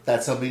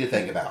 that's something to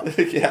think about.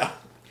 Yeah.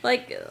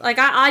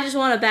 I just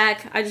want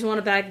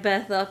to back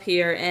Beth up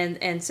here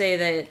and say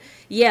that,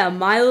 yeah,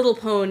 My Little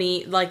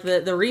Pony, like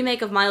the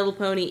remake of My Little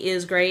Pony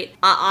is great.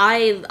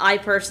 I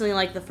personally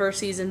like the first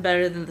season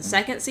better than the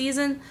second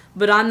season,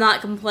 but I'm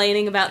not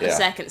complaining about the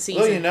second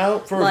season. Well,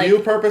 for review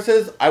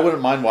purposes, I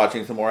wouldn't mind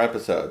watching some more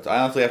episodes. I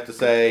honestly have to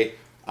say,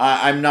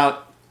 I'm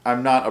not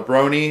a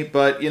brony,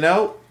 but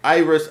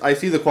I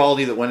see the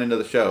quality that went into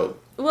the show.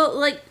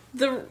 Well,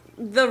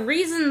 the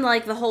reason,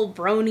 the whole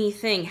brony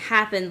thing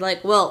happened,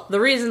 the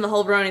reason the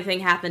whole brony thing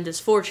happened is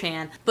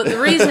 4chan, but the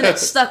reason it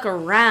stuck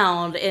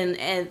around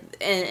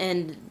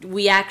and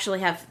we actually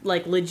have,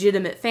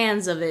 legitimate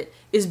fans of it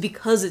is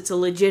because it's a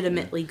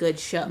legitimately good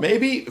show.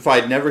 Maybe if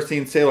I'd never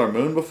seen Sailor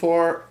Moon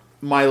before,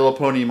 My Little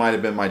Pony might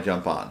have been my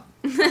jump on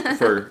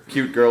for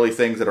cute girly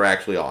things that are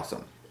actually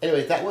awesome.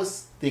 Anyway, that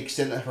was the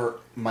extent of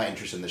my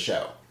interest in the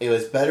show. It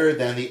was better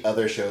than the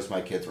other shows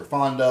my kids were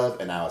fond of,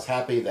 and I was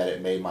happy that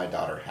it made my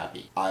daughter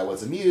happy. I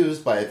was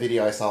amused by a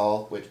video I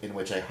saw in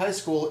which a high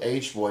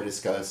school-aged boy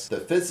discussed the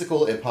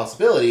physical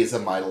impossibilities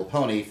of My Little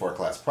Pony for a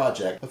class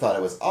project, but thought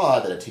it was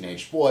odd that a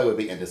teenage boy would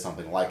be into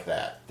something like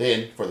that.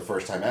 Then, for the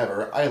first time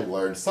ever, I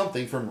learned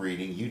something from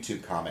reading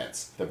YouTube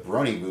comments. The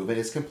brony movement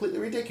is completely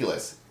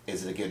ridiculous.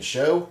 Is it a good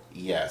show?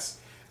 Yes.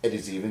 It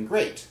is even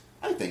great.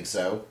 I think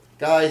so.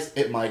 Guys,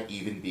 it might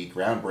even be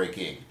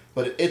groundbreaking.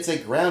 But it's a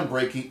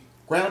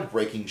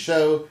groundbreaking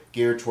show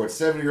geared towards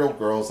 7-year-old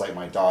girls like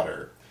my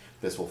daughter.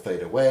 This will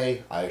fade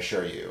away, I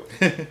assure you.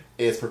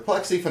 It's a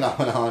perplexing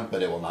phenomenon,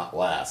 but it will not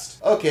last.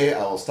 Okay,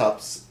 I will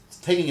stop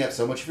taking up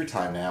so much of your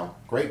time now.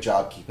 Great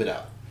job, keep it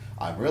up.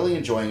 I'm really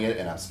enjoying it,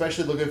 and I'm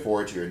especially looking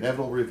forward to your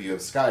inevitable review of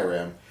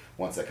Skyrim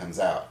once it comes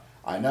out.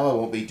 I know I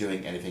won't be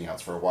doing anything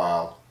else for a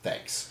while.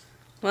 Thanks.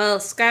 Well,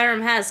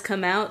 Skyrim has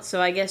come out, so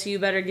I guess you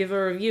better give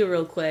a review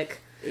real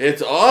quick.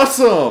 It's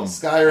awesome!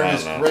 Skyrim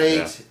is great,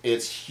 yeah.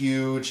 it's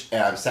huge,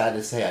 and I'm sad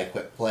to say I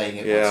quit playing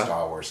it when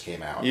Star Wars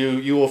came out.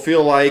 You will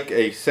feel like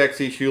a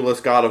sexy shoeless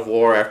god of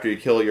war after you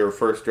kill your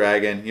first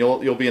dragon.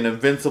 You'll be an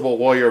invincible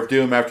warrior of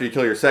doom after you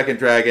kill your second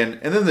dragon,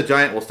 and then the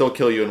giant will still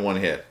kill you in one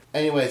hit.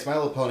 Anyways, My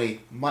Little Pony,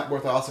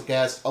 worth also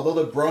cast, although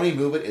the brony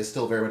movement is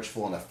still very much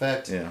full in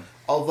effect,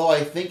 although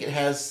I think it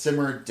has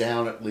simmered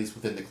down at least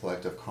within the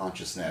collective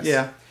consciousness.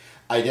 Yeah.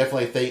 I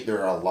definitely think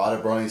there are a lot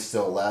of bronies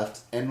still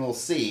left, and we'll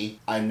see.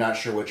 I'm not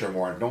sure which are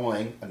more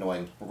annoying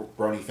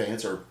brony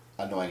fans or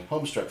annoying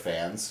Homestruck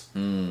fans.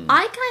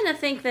 I kind of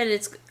think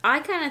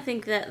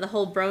that the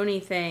whole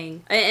brony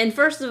thing, and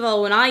first of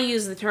all, when I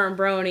use the term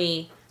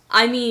brony,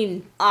 I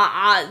mean,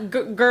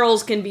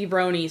 girls can be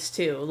bronies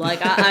too. Like,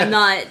 I'm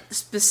not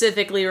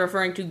specifically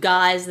referring to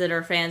guys that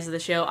are fans of the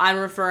show. I'm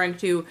referring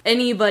to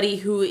anybody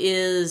who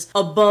is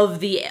above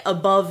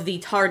the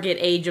target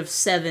age of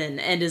 7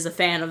 and is a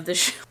fan of the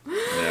show.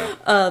 Yeah.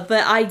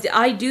 But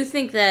I do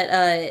think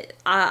that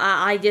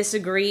I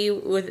disagree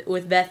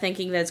with Beth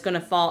thinking that it's going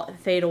to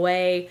fade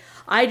away.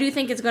 I do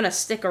think it's going to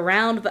stick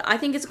around, but I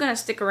think it's going to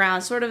stick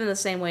around sort of in the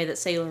same way that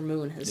Sailor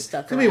Moon has stuck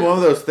around. It's going to be one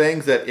of those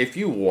things that if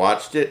you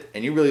watched it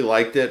and you really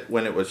liked it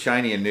when it was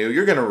shiny and new,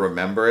 you're going to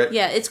remember it.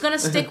 Yeah, it's going to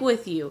stick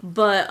with you,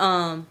 but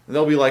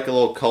there'll be like a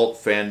little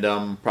cult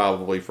fandom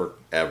probably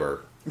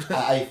forever.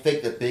 I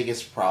think the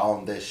biggest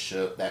problem that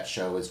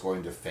show is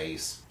going to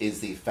face is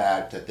the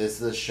fact that this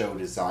is a show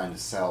designed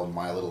to sell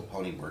My Little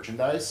Pony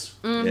merchandise.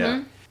 Mm-hmm.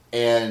 Yeah.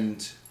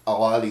 And a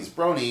lot of these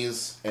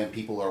bronies and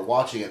people who are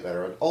watching it that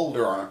are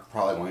older aren't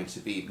probably going to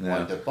be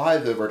wanting to buy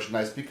the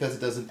merchandise because it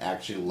doesn't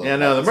actually look like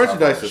the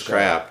merchandise is show.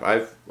 crap.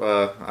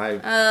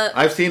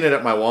 I've seen it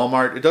at my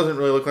Walmart. It doesn't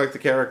really look like the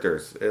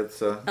characters.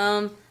 It's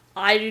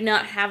I do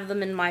not have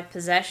them in my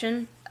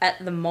possession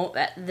at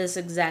this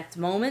exact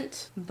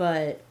moment,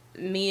 but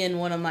me and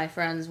one of my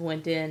friends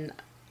went in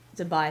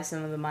to buy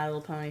some of the My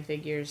Little Pony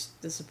figures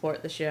to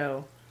support the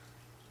show,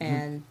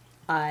 and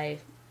I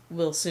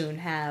will soon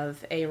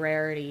have a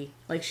rarity.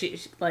 Like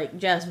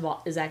Jess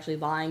is actually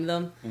buying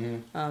them,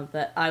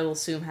 but I will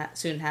soon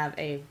have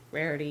a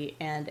rarity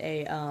and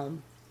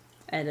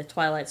a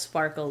Twilight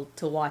Sparkle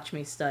to watch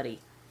me study.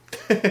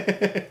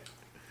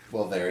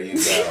 Well, there you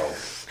go.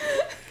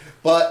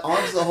 But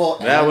on to the whole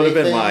anime that would have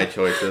been thing. my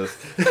choices.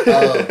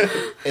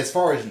 As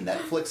far as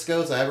Netflix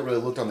goes, I haven't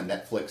really looked on the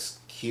Netflix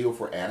queue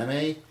for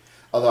anime.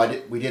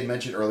 Although we did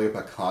mention earlier,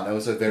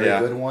 Bacano's a very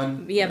good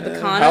one. Yeah,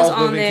 Bacano's Howl's on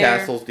Moving there.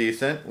 Castle's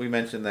decent. We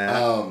mentioned that.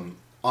 On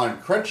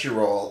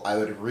Crunchyroll, I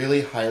would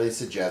really highly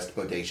suggest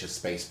Bodacious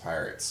Space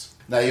Pirates.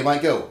 Now you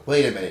might go,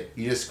 wait a minute,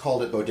 you just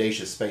called it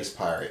Bodacious Space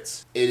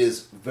Pirates. It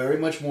is very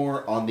much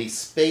more on the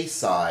space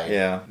side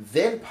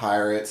than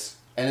Pirates,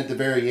 and at the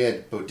very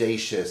end,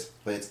 Bodacious,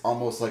 but it's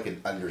almost like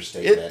an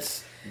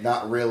understatement.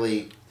 Not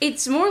really.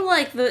 It's more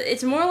like they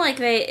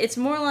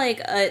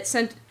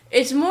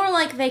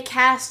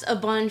cast a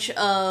bunch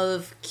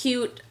of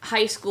cute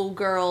high school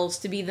girls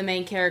to be the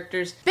main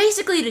characters,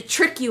 basically to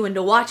trick you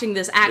into watching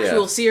this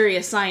actual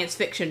serious science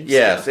fiction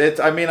Yes,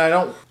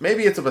 stuff.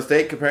 maybe it's a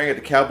mistake comparing it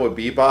to Cowboy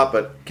Bebop,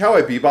 but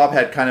Cowboy Bebop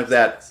had kind of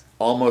that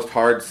almost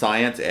hard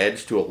science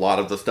edge to a lot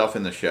of the stuff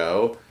in the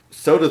show.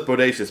 So does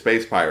Bodacious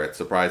Space Pirates,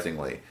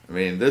 surprisingly. I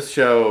mean, this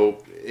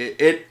show,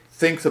 it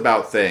thinks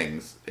about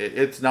things.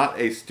 It's not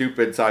a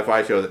stupid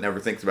sci-fi show that never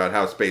thinks about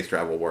how space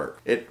travel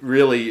works. It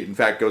really, in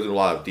fact, goes into a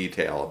lot of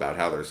detail about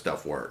how their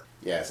stuff works.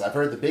 Yes, I've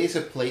heard the biggest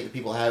complaint that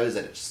people have is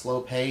that it's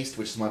slow-paced,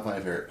 which is one of my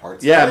favorite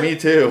parts. Yeah, me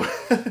too.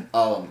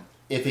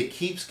 If it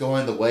keeps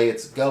going the way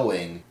it's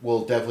going,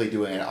 we'll definitely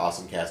do an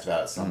awesome cast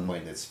about it at some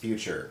point in its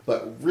future.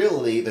 But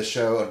really, the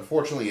show,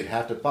 unfortunately, you'd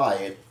have to buy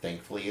it,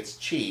 thankfully it's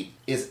cheap,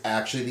 is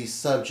actually the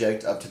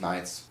subject of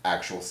tonight's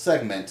actual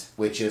segment,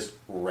 which is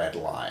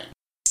Redline.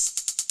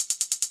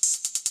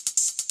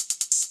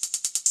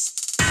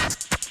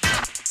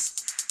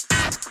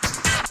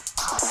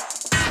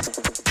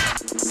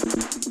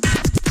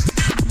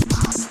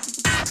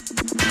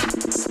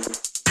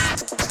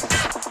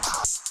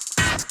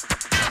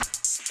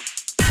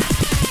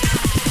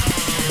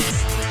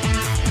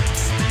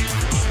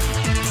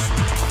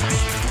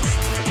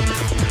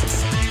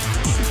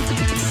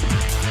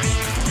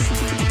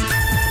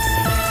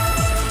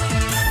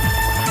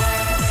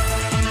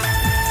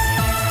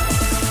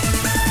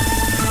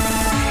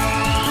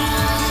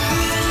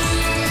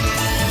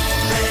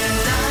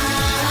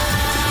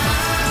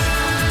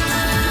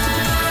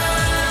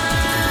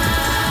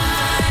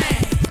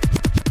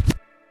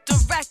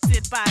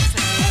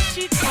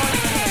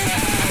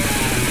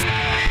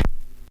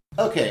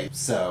 Okay,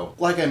 so,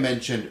 like I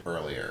mentioned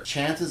earlier,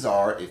 chances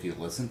are, if you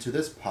listen to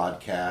this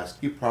podcast,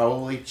 you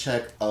probably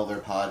checked other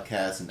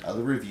podcasts and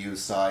other review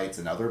sites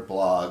and other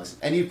blogs,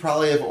 and you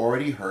probably have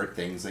already heard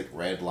things like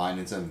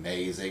Redline is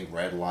amazing,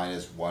 Redline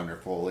is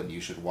wonderful, and you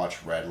should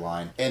watch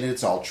Redline, and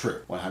it's all true.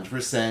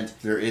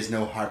 100%, there is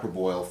no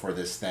hyperbole for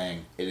this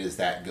thing. It is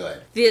that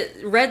good. The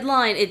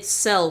Redline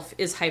itself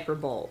is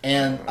hyperbole.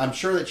 And I'm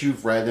sure that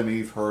you've read them,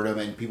 you've heard them,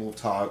 and people have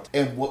talked,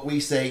 and what we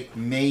say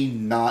may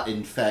not,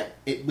 in fact,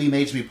 we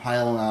may just be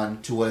piling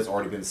on to what has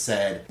already been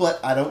said, but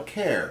I don't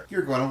care.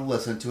 You're going to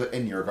listen to it,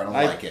 and you're going to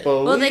like it.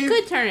 Well, they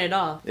could turn it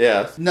off.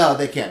 Yes. No,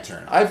 they can't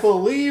turn it off. I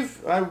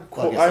believe I'm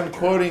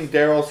quoting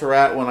Daryl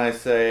Surratt when I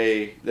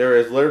say there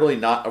is literally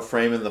not a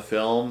frame in the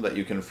film that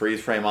you can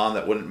freeze frame on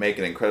that wouldn't make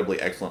an incredibly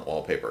excellent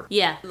wallpaper.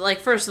 Yeah, like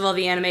first of all,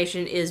 the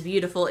animation is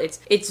beautiful.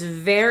 It's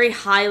very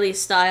highly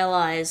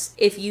stylized.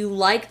 If you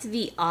liked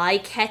the eye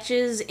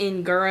catches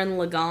in Gurren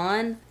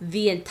Lagann,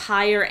 the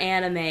entire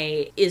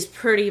anime is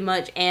pretty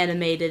much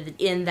animated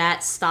in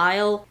that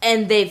style,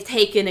 and they've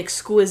taken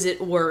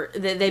exquisite work.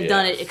 They've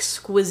done it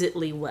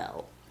exquisitely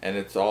well. And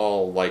it's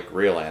all like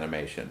real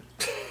animation.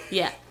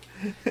 Yeah.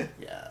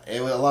 Yeah, a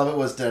lot of it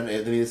was done.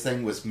 This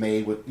thing was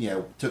made with,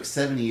 took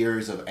 7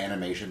 years of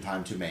animation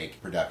time to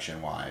make,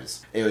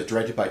 production-wise. It was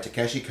directed by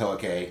Takeshi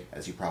Koike,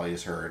 as you probably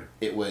just heard.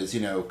 It was,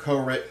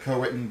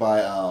 co-written by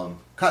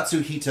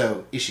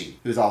Katsuhito Ishii,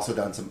 who's also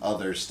done some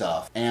other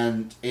stuff.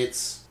 And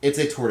it's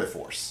a tour de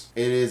force.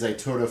 It is a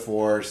tour de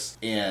force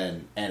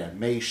in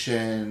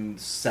animation,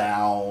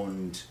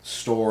 sound,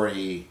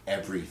 story,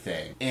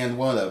 everything. And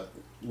one of the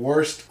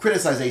worst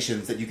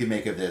criticizations that you can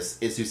make of this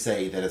is to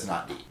say that it's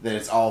not deep, that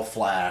it's all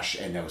flash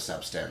and no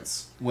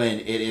substance, when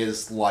it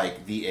is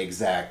like the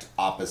exact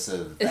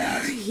opposite of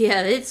that.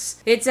 Yeah,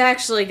 it's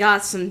actually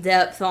got some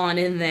depth on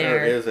in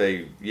there.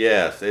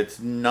 It's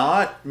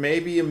not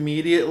maybe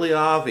immediately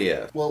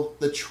obvious. Well,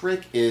 the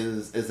trick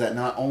is that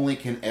not only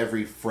can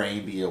every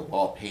frame be a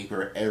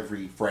wallpaper,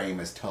 every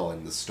frame is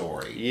telling the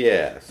story.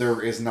 Yes.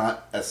 There is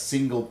not a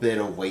single bit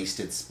of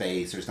wasted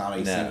space. There's not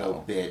a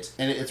single bit.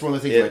 And it's one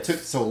of the things that took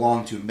so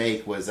long to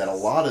make was that a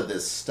lot of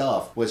this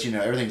stuff was,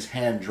 everything's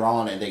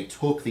hand-drawn, and they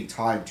took the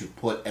time to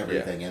put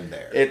everything in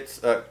there. It's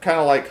kind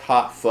of like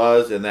Hot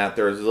Fuzz in that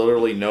there's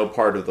literally no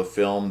part of the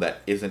film that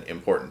isn't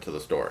important to the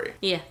story.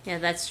 Yeah,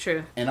 that's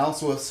true. And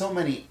also with so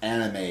many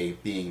anime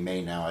being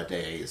made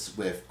nowadays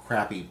with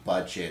crappy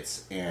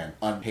budgets and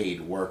unpaid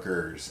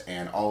workers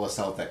and all the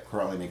stuff that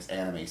currently makes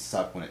anime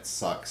suck when it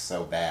sucks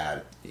so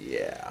bad.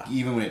 Yeah.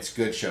 Even when it's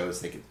good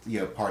shows, they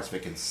can, parts of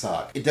it can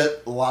suck. A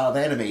lot of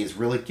anime is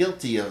really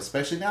guilty of,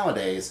 especially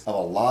nowadays, of a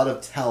lot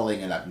of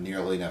telling and not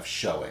nearly enough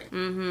showing.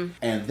 Mm-hmm.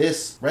 And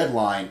this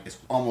Redline is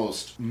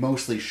almost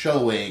mostly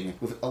showing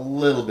with a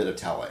little bit of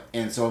telling.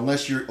 And so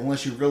unless you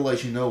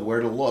realize you know where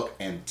to look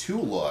and to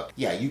look,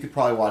 yeah, you could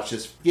probably watch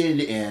this beginning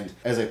to end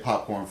as a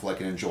popcorn flick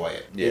and enjoy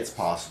it. Yes. It's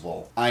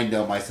possible. I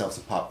know myself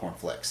some popcorn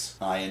flicks.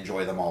 I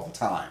enjoy them all the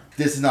time.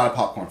 This is not a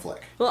popcorn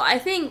flick. Well, I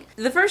think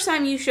the first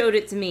time you showed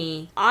it to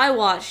me, I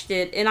watched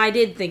it, and I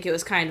did think it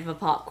was kind of a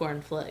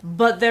popcorn flick.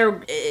 But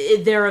there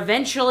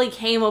eventually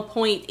came a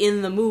point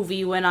in the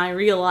movie when I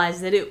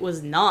realized that it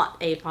was not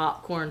a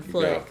popcorn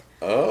flick.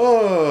 Yeah.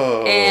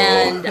 Oh.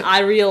 And I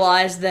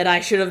realized that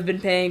I should have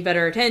been paying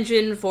better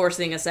attention,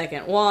 forcing a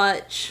second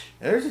watch.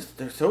 There's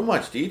so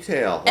much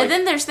detail. And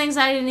then there's things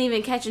I didn't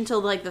even catch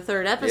until the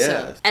third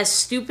episode. Yes. As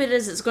stupid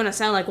as it's going to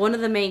sound, like one of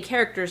the main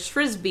characters,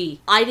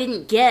 Frisbee, I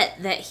didn't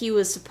get that he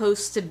was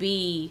supposed to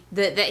be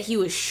that he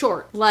was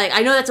short. Like, I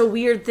know that's a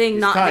weird thing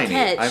he's not tiny. to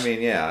catch. I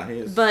mean, yeah, he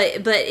is.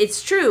 But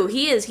it's true.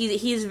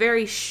 He's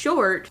very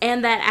short,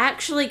 and that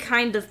actually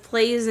kind of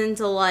plays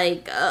into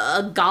like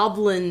a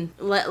goblin,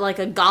 like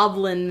a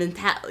goblin,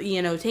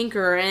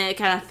 tinker, and it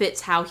kind of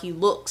fits how he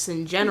looks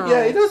in general.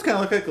 Yeah, he does kind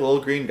of look like a little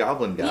green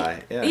goblin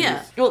guy. Yeah.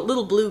 Well,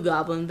 little blue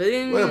goblin, but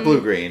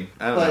blue-green.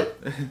 I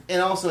don't know.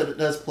 And also it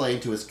does play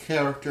into his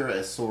character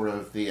as sort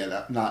of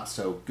the not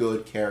so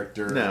good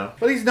character. No,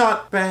 but he's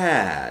not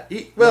bad.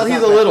 He's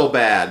a little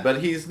bad,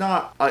 but he's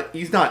not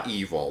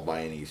evil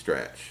by any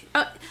stretch.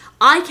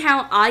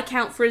 I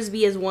count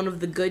Frisbee as one of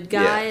the good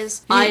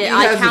guys. Yes. He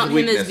I has count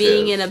his him as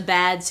being in weaknesses. a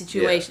bad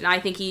situation. Yeah. I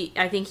think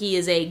he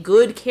is a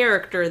good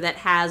character that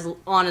has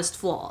honest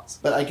flaws.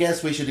 But I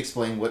guess we should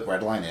explain what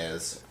Redline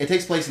is. It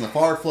takes place in the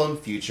far-flung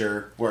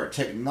future where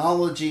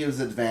technology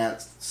is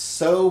advanced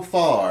so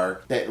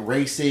far that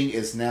racing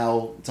is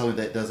now something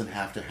that doesn't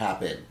have to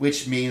happen,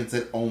 which means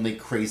that only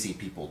crazy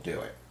people do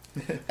it.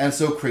 And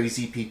so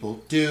crazy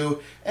people do,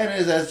 and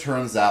as it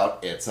turns out,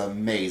 it's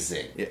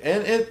amazing. Yeah,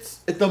 and it's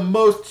the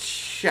most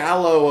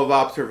shallow of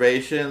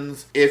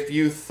observations. If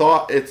you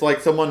thought it's like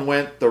someone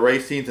went, the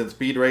race scenes in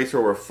Speed Racer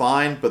were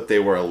fine, but they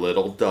were a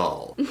little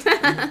dull.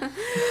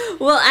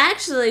 Well,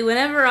 actually,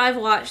 whenever I've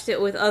watched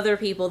it with other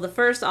people, the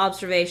first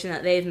observation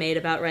that they've made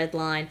about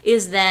Redline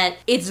is that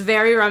it's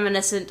very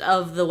reminiscent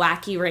of the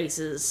Wacky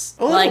Races.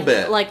 A little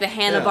bit. Like the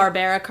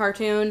Hanna-Barbera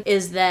cartoon,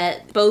 is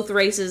that both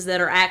races that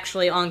are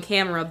actually on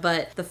camera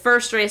but the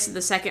first race and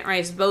the second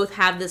race both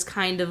have this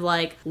kind of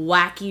like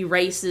wacky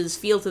races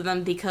feel to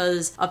them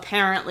because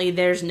apparently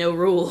there's no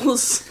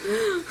rules.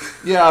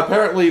 Yeah,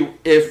 apparently,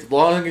 if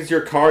long as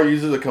your car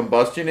uses a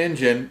combustion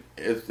engine,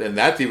 and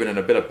that's even in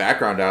a bit of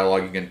background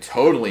dialogue you can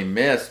totally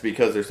miss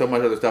because there's so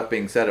much other stuff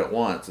being said at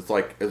once. It's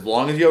like, as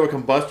long as you have a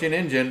combustion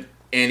engine,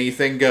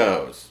 anything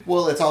goes.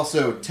 Well, it's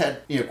also,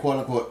 quote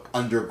unquote,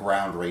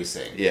 underground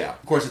racing. Yeah.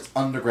 Of course, it's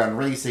underground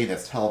racing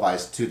that's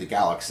televised to the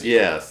galaxy.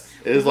 Yes.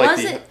 It is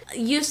like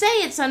you say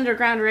it's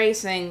underground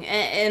racing,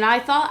 and I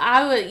thought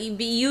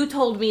you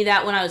told me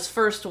that when I was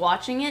first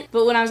watching it,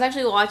 but when I was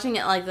actually watching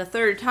it like the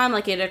third time,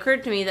 like it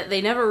occurred to me that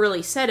they never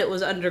really said it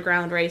was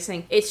underground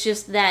racing. It's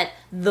just that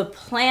the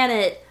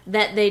planet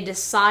that they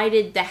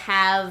decided to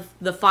have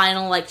the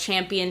final like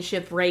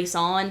championship race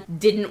on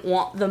didn't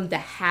want them to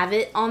have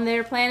it on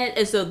their planet,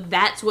 and so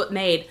that's what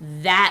made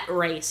that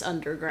race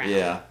underground.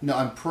 Yeah. No,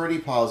 I'm pretty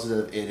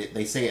positive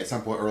they say at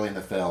some point early in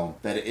the film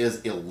that it is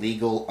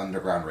illegal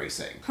underground racing.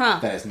 Huh.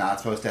 That is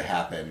not supposed to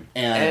happen.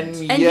 And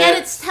yet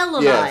it's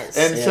televised. Yes,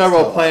 and It's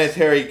several televised.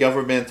 planetary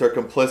governments are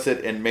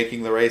complicit in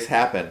making the race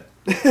happen.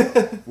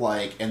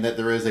 and that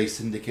there is a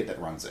syndicate that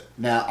runs it.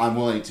 Now, I'm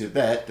willing to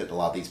bet that a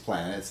lot of these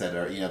planets that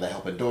are, that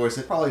help endorse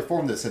it probably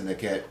formed the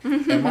syndicate.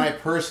 And my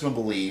personal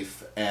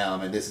belief,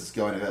 and this is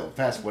going a bit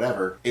fast,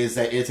 whatever, is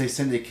that it's a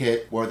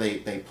syndicate where they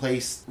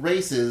place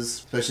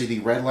races, especially the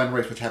Red Line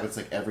race, which happens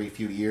like every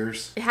few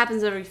years. It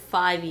happens every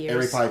 5 years.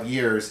 Every 5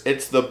 years.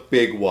 It's the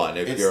big one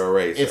if you're a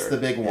racer. It's the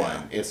big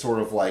one. It's sort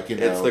of like,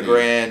 It's the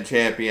Grand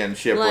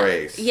Championship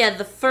race. Yeah,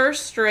 the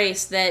first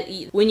race that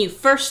when you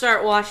first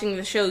start watching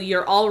the show,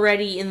 you're already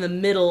in the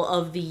middle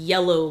of the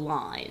yellow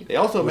line. They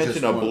also Which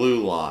mention is a one.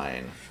 blue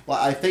line. Well,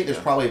 I think there's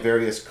probably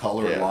various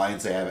colored Yeah.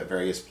 lines they have at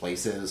various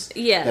places.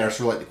 Yeah. That are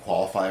sort of like the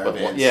qualifier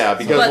events. Yeah,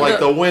 because But like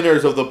the- the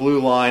winners of the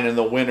blue line and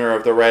the winner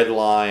of the red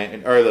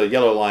line or the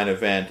yellow line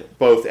event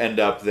both end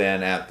up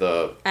then at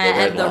the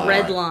red line.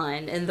 red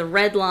line, and the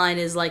red line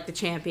is like the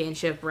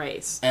championship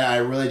race. And I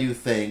really do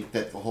think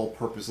that the whole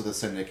purpose of the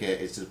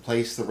syndicate is to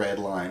place the red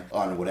line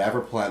on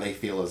whatever planet they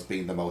feel is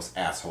being the most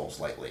assholes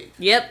lately.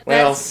 Yep.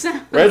 Well, that's-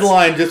 red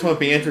line just wouldn't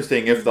be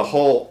interesting if the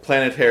whole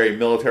planetary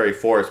military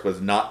force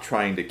was not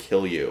trying to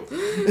kill you.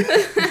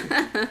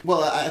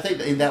 Well, I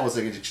think that was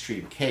like an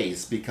extreme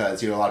case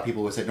because, a lot of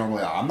people would say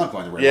normally, I'm not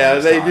going to red Yeah, line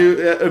this they time."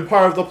 do. And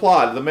part of the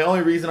plot, the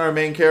only reason our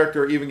main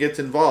character even gets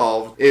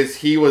involved is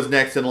he was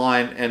next in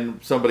line and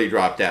somebody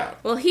dropped out.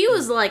 Well, he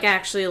was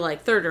actually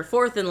third or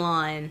fourth in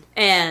line,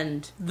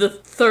 and the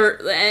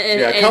third.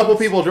 Yeah, a couple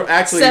people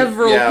actually.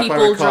 several if I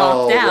people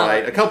recall dropped out.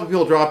 Right, a couple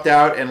people dropped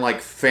out, and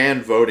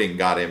fan voting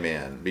got him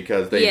in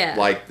because they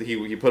Yeah.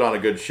 he put on a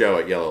good show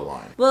at Yellow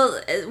Line. Well,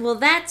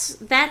 that's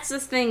the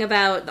thing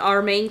about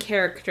our main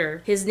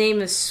character. His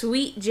name is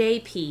Sweet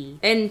JP,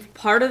 and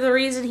part of the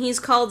reason he's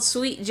called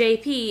Sweet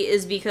JP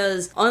is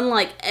because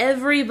unlike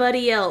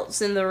everybody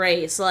else in the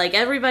race,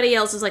 everybody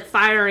else is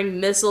firing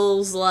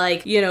missiles,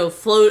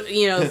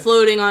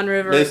 floating on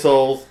rivers.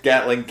 Missiles,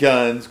 Gatling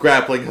guns,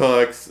 grappling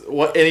hooks,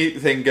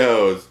 anything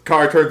goes.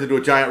 Car turns into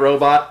a giant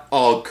robot.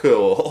 All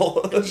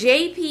cool.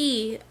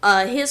 JP,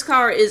 his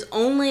car is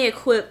only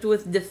equipped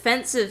with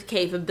defensive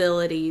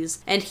capabilities,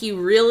 and he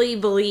really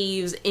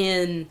believes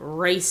in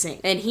racing.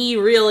 And he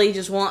really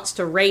just wants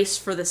to race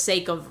for the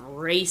sake of He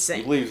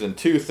racing. believes in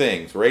two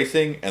things: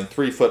 racing and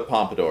 3-foot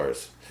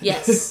pompadours.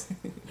 Yes.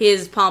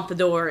 His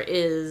pompadour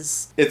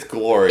is... It's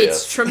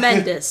glorious. It's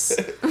tremendous.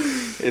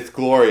 It's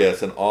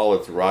glorious in all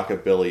its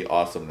rockabilly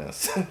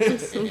awesomeness.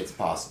 It's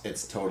possible.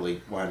 It's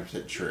totally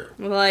 100% true.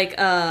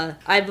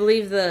 I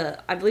believe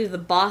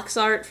the box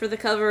art for the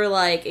cover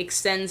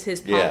extends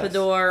his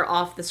pompadour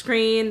off the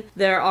screen.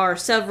 There are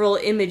several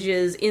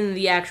images in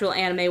the actual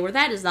anime where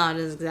that is not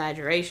an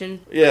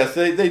exaggeration. Yes,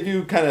 they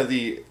do kind of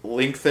the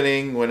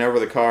lengthening whenever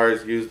the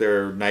cars use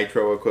their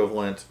nitro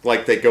equivalent.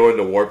 They go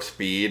into warp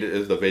speed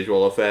is the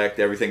visual effect.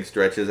 Everything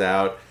stretches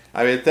out.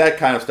 I mean, it's that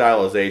kind of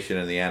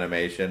stylization in the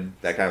animation,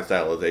 that kind of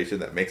stylization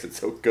that makes it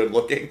so good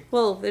looking.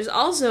 Well, there's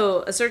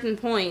also a certain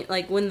point,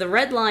 when the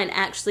red line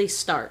actually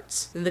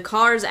starts, the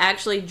cars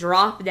actually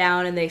drop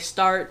down and they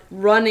start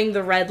running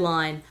the red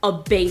line, a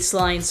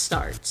baseline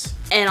starts.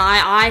 And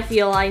I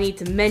feel I need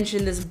to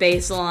mention this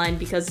baseline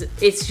because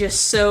it's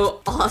just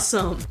so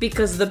awesome.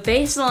 Because the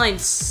baseline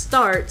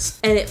starts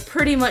and it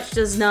pretty much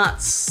does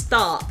not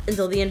stop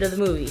until the end of the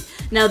movie.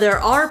 Now, there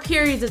are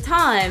periods of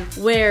time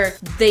where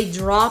they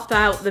drop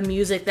out the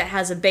music that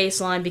has a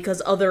bass line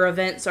because other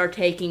events are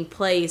taking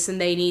place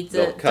and they need to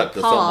They'll cut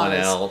to pause. someone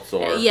else,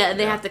 or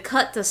They have to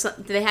cut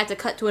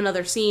to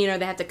another scene, or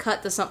they have to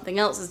cut to something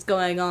else that's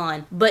going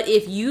on. But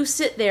if you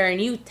sit there and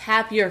you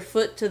tap your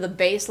foot to the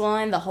bass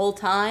line the whole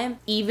time,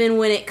 even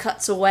when it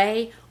cuts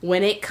away,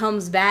 when it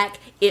comes back,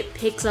 it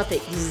picks up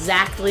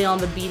exactly on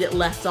the beat it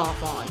left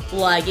off on.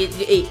 Like,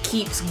 it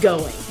keeps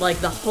going. Like,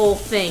 the whole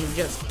thing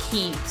just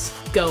keeps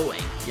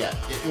going. Yeah,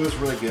 it was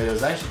really good. It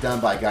was actually done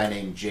by a guy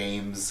named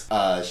James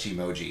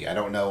Shimoji. I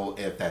don't know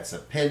if that's a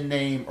pen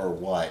name or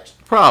what.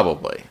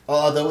 Probably.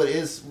 Although it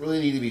is really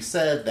need to be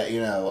said that,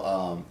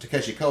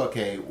 Takeshi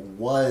Koike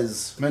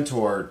was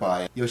mentored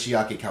by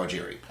Yoshiaki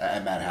Kawajiri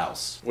at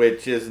Madhouse.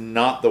 Which is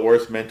not the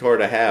worst mentor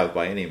to have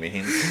by any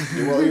means.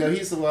 Well,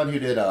 he's the one who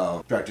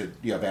directed,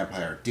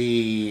 Vampire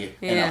D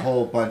and a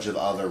whole bunch of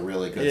other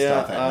really good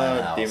stuff at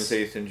Madhouse. Demon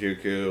City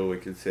Shinjuku,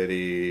 Wicked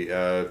City.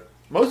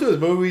 Most of his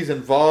movies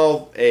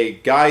involve a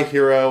guy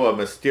hero, a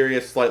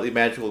mysterious, slightly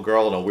magical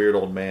girl, and a weird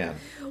old man.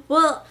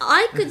 Well,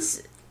 I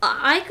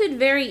could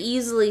very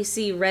easily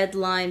see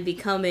Redline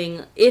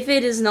becoming, if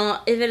it has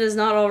not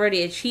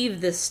already achieved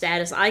this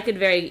status, I could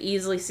very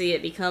easily see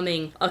it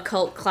becoming a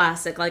cult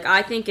classic. Like,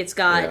 I think it's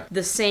got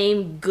the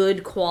same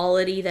good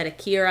quality that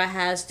Akira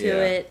has to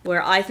it,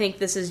 where I think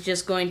this is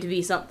just going to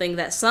be something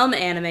that some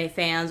anime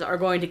fans are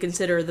going to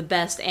consider the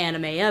best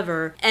anime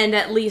ever, and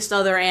at least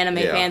other anime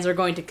fans are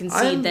going to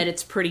concede that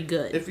it's pretty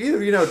good. If either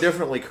of you know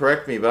differently,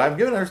 correct me, but I'm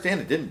given to understand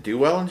it didn't do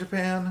well in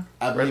Japan.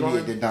 I believe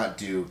it did not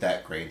do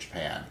that great in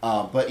Japan.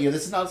 But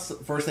this is not the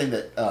first thing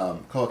that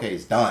Koike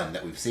has done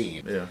that we've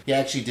seen. Yeah. He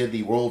actually did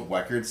the world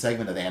record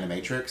segment of the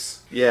Animatrix.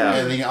 Yeah.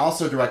 And then he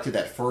also directed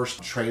that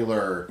first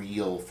trailer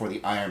reel for the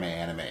Iron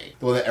Man anime.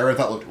 The one that everyone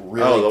thought looked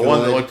really good. Oh, the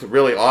one that looked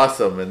really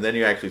awesome, and then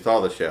you actually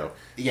saw the show.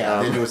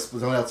 Yeah, then there was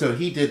someone else. So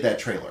he did that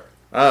trailer.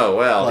 Oh,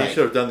 well, he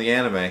should have done the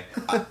anime.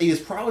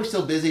 He's probably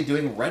still busy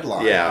doing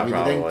Redline. Yeah, the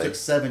probably. thing took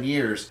 7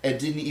 years. It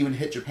didn't even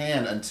hit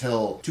Japan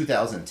until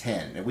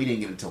 2010, and we didn't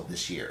get it until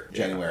this year,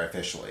 January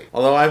officially.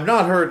 Although I've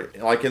not heard,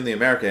 like in the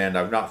American end,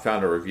 I've not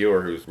found a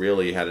reviewer who's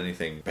really had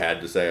anything bad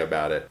to say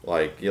about it.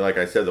 Like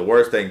I said, the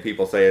worst thing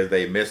people say is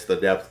they miss the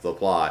depth of the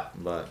plot,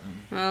 but...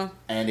 Well.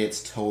 And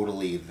it's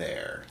totally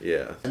there.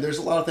 Yeah. And there's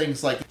a lot of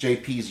things like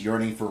JP's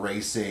yearning for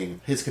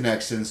racing, his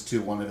connections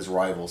to one of his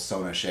rivals,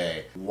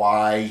 Sonashe,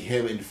 why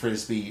him and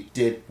Frisbee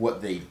did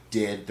what they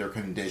did, their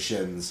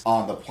conditions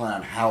on the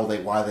plan,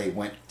 why they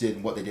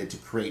did what they did to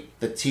create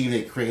the team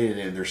they created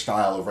and their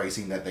style of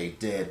racing that they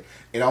did.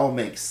 It all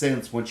makes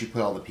sense once you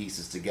put all the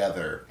pieces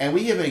together. And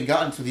we haven't even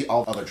gotten to the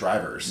all other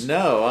drivers.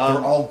 No,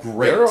 they're all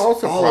great. They're all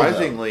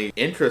surprisingly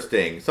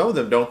interesting. Some of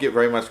them don't get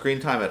very much screen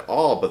time at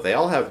all, but they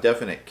all have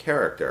definite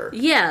character.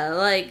 Yeah,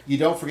 like... You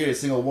don't forget a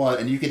single one,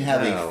 and you can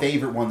have a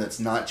favorite one that's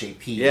not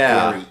JP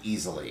very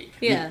easily.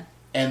 Yeah.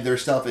 And their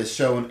stuff is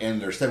shown in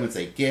their segments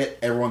they get.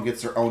 Everyone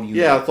gets their own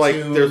unique it's like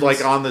tunes. there's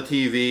like on the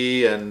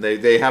TV, and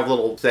they have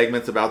little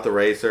segments about the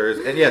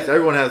racers. And yes,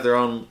 everyone has their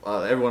own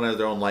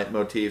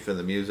leitmotif in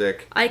the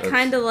music. I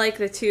kind of like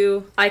the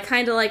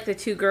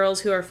two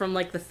girls who are from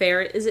like the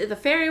fairy. Is it the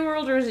fairy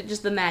world or is it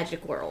just the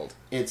magic world?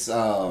 It's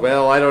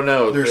well, I don't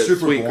know. They're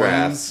Super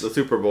Boyns. The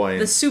Super Boyns.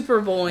 The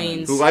Super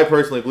Boyns. Who I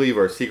personally believe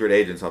are secret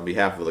agents on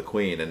behalf of the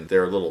Queen, and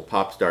their little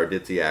pop star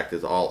ditzy act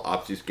is all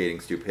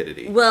obfuscating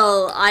stupidity.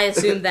 Well, I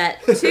assume that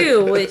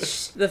too,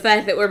 which the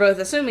fact that we're both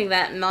assuming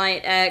that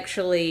might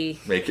actually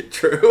make it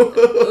true.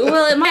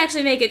 Well, it might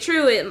actually make it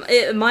true.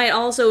 It might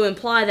also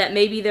imply that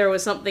maybe there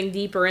was something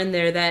deeper in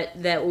there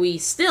that we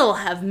still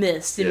have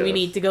missed and we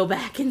need to go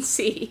back and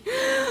see.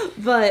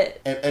 But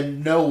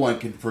and no one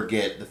can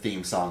forget the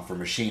theme song for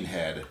Machine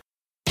Head.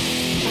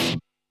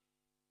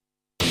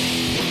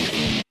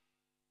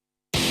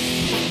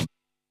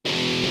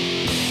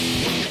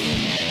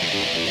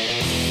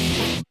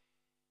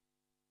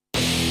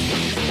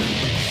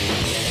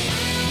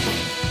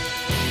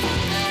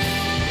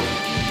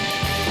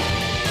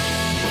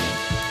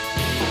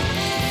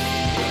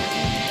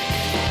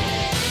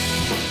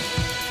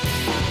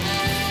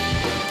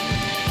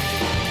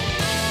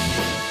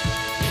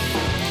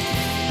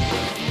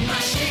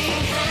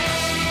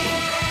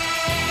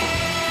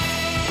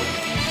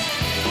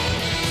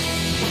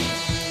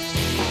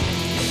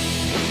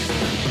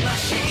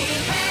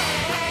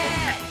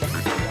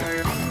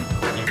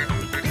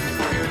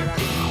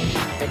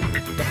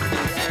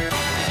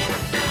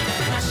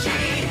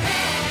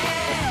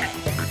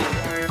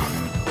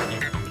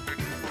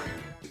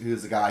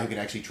 Who's the guy who can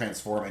actually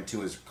transform into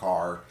his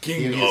car.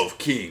 King of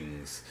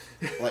Kings.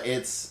 Like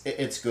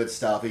it's good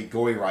stuff.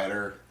 Gory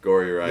Rider.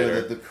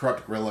 The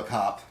corrupt gorilla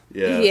cop.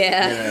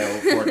 Yeah.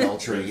 For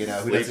adultery, who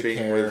doesn't Sleeping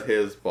care. with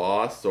his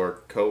boss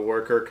or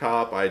co-worker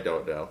cop, I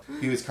don't know.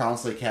 He was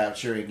constantly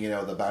capturing,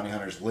 the bounty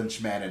hunters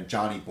Lynchman and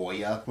Johnny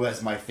Boya, who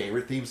has my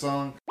favorite theme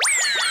song.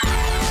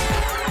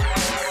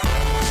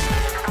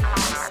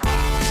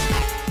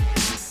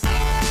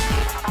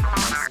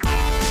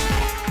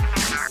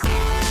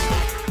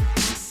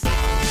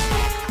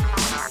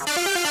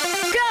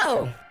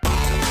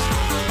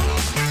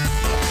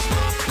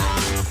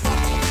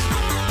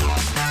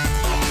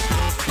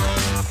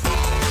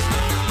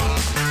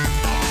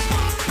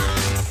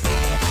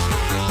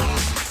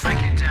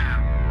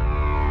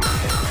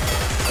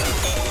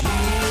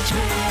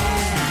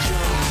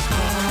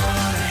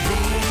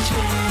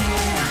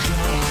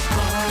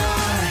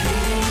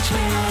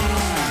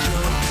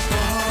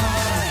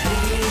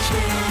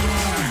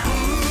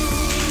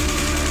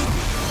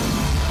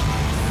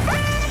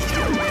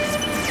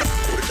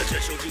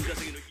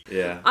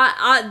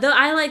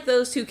 I like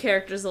those two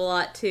characters a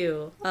lot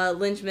too.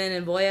 Lynchman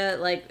and Boya.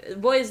 Like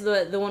Boya's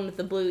the one with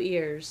the blue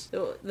ears,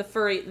 the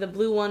furry, the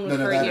blue one with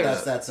furry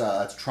ears. That's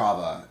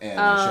Trava and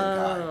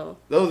Shinkai.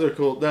 Those are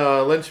cool.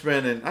 No,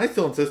 Lynchman, and I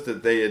still insist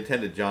that they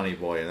intended Johnny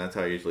Boy, and that's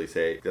how I usually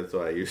say it. That's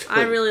what I usually.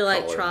 I really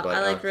like Trava.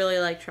 I really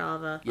like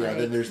Trava. Yeah,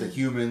 then there's the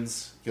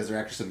humans, because there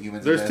are actually some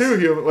humans. There's two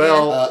humans.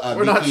 Well,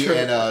 we're not Miki sure.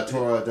 And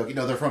Tora Doki.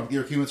 No,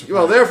 they're humans from.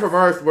 Well, they're from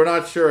Earth. We're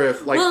not sure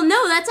if like. Well,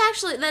 no, that's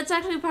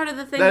actually part of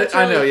the thing. That's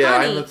I know, really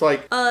yeah. funny. It's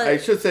like I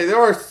should say there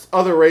are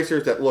other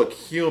racers that look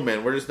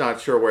human. We're just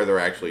not sure where they're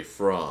actually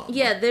from.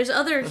 Yeah, there's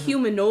other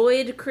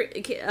humanoid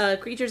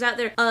creatures out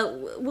there.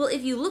 Well,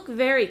 if you look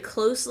very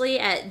closely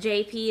at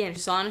JP and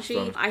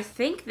Sonichi, I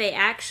think they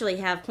actually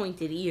have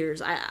pointed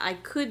ears. I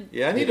could.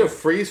 Yeah, I need to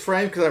freeze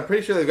frame because I'm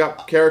pretty sure they've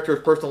got characters'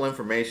 personal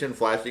information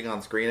flashing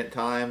on screen at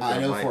times. I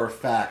know for a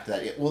fact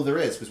that there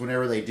is, because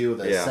whenever they do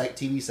the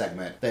TV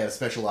segment, they have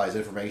specialized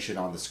information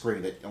on the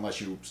screen that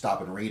unless you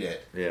stop and read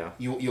it,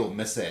 you'll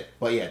miss it.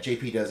 But yeah,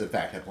 JP does in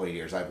fact have pointed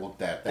ears. I've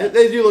looked at that.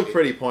 They do look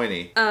pretty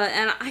pointy.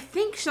 And I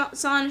think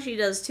Sonichi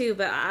does too,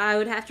 but I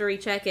would have to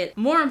recheck it.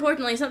 More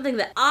importantly, something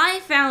that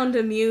I found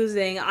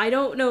amusing, I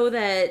don't know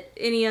that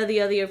any of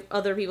the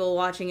other people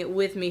watching it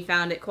with me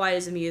found it quite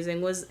as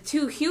amusing, was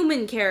two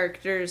human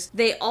characters.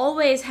 They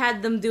always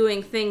had them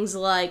doing things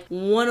like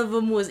one of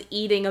them was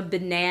eating a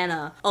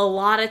banana. A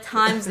lot of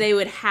times they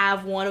would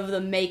have one of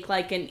them make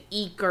like an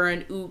eek or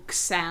an ook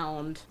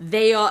sound.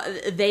 They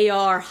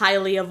are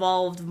highly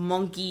evolved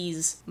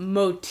monkeys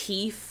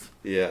motif.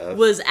 Yeah,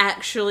 was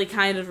actually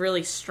kind of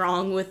really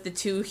strong with the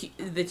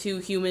two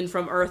human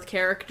from Earth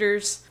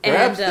characters.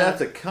 Perhaps and, that's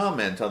a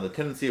comment on the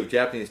tendency of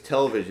Japanese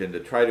television to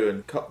try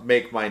to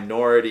make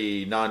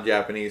minority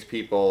non-Japanese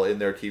people in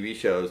their TV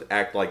shows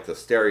act like the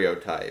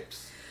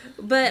stereotypes.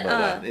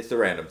 But it's a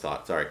random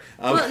thought. Sorry.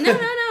 Well,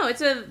 no.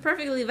 It's a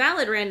perfectly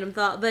valid random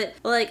thought. But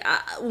like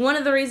one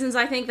of the reasons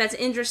I think that's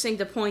interesting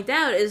to point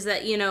out is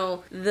that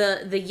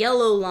the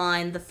yellow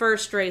line, the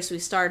first race we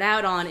start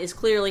out on, is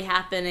clearly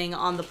happening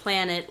on the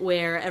planet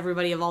where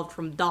everybody evolved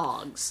from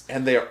dogs.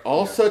 And they are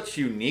all such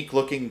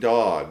unique-looking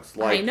dogs.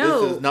 Like I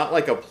know. This is not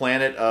like a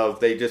planet of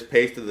they just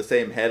pasted the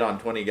same head on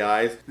 20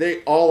 guys.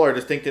 They all are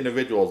distinct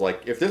individuals.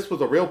 Like if this was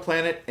a real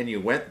planet and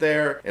you went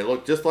there and it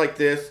looked just like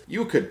this,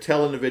 you could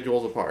tell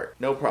individuals apart.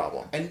 No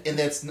problem. And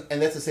that's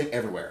the same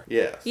everywhere.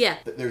 Yes. Yeah.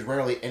 There's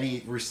rarely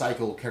any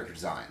recycled character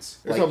designs.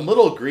 There's some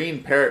little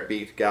green parrot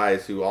beak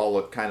guys who all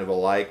look kind of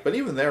alike, but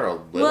even they're a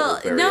little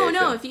variation.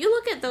 No. If you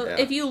look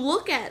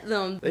at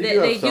them,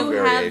 they do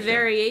have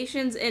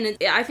variations, and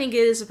I think it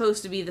is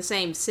supposed to be the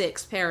same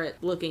 6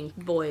 parrot-looking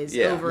boys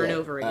over and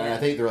over again. I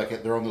think they're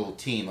like their own little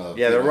team of.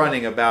 Yeah, they're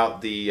running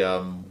about the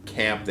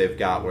camp they've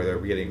got where they're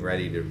getting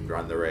ready to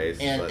run the race.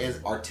 And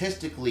as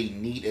artistically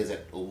neat as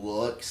it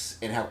looks,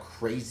 and how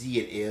crazy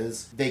it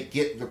is, they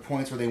get the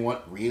points where they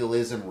want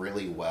realism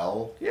really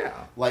well.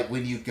 Yeah. Like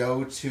when you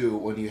go to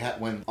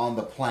when on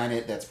the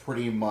planet that's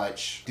pretty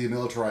much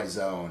demilitarized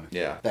zone.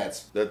 Yeah.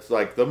 That's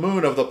like the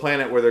moon of the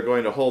planet where they're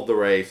going to hold the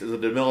race is a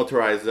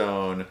demilitarized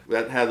zone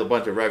that has a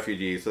bunch of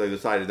refugees, so they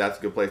decided that's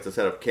a good place to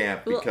set up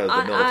camp because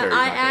the military's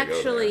not going to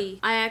go there.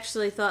 I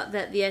actually thought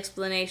that the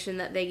explanation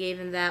that they gave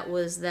in that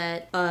was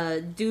that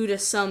due to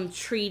some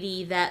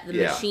treaty that the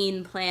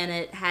machine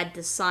planet had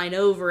to sign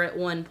over at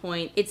one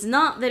point, it's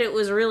not that it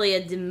was really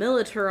a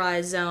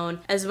demilitarized zone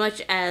as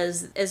much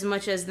as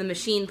the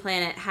machine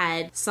planet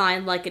had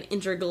signed like an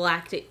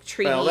intergalactic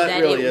treaty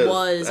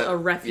was a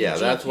refugee Yeah,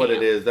 that's camp. what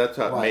it is. That's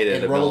what made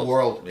it. And Robo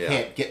World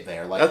can't get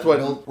there. Like that's what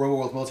Robo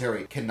World's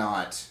military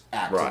cannot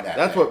act in that.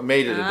 That's what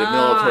made it a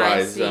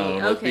demilitarized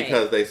zone. Was Okay.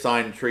 because they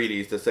signed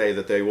treaties to say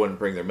that they wouldn't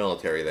bring their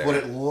military there. But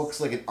it looks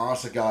like an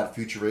honest to God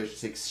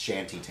futuristic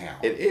shanty town.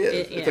 It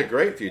is. It's a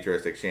great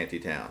futuristic shanty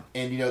town.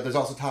 And there's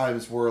also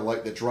times where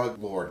like the drug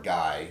lord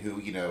guy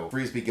who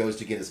Frisbee goes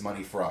to get his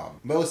money from.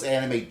 Most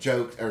anime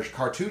jokes or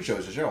cartoon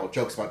shows in general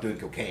jokes about doing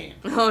cocaine.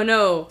 Oh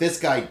no. This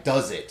guy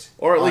does it.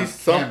 Or at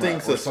least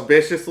something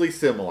suspiciously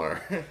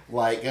similar.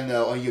 Like, and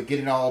you're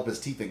getting all up his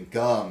teeth and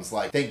gums.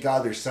 Like, thank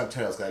God there's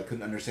subtitles because I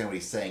couldn't understand what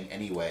he's saying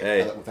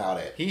anyway without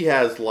it. He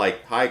has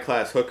like high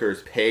class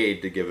hookers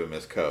paid to give him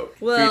his coke.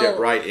 Feed it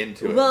right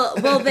into him.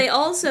 Well, they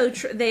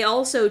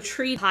also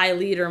treat high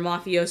leader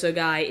mafioso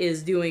guy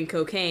is doing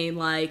cocaine,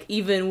 like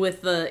even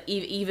with the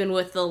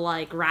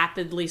like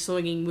rapidly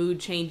swinging mood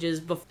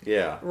changes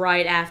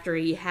right after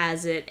he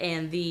has it,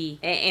 and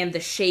the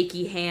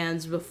shaky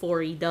hands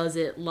before he does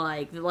it,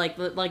 like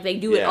they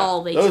do it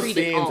all. They those treat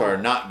it all. scenes are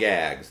not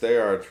gags. They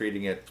are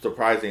treating it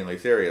surprisingly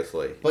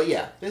seriously. But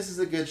yeah, this is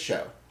a good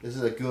show. This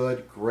is a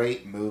good,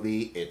 great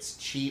movie. It's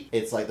cheap.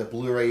 It's like the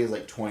Blu-ray is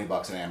like $20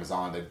 on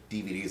Amazon. The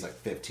DVD is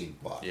like $15.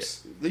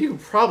 Yeah. You can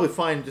probably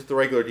find just the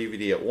regular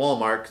DVD at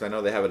Walmart because I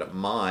know they have it at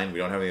mine. We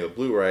don't have any of the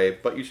Blu-ray,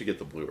 but you should get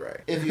the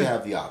Blu-ray. If you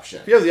have the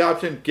option. If you have the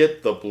option,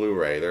 get the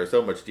Blu-ray. There's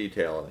so much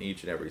detail in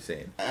each and every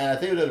scene. And I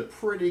think we did a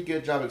pretty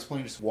good job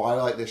explaining just why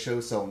I like this show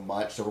so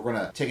much. So we're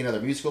going to take another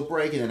musical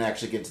break and then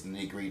actually get into the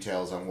nitty-gritty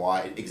details on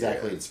why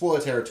exactly in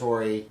spoiler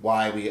territory,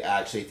 why we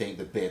actually think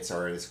the bits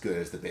are as good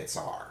as the bits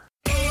are.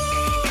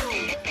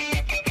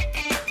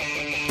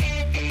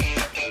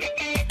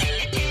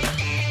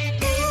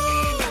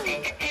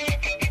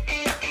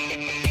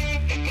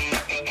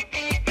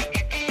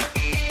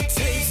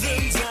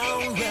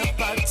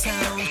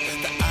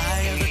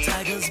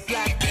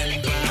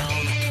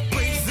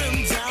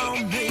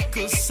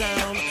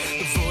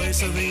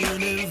 voice of the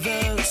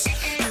universe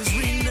is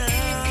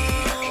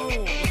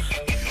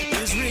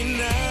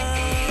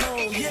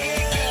renowned,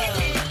 yeah.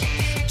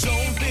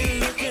 Don't be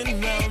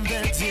looking round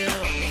that dear.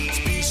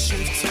 Speed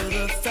shift to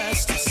the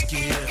fastest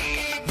gear.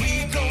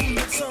 We gon'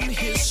 make some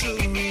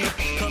history.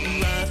 Come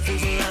life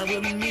is alive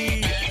with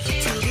me.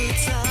 To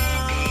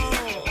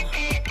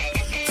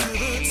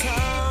the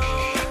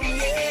town,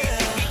 yeah.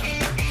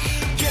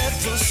 Get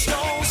the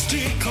stone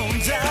street, come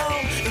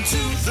down into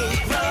the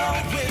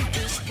ground with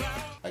this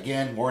round.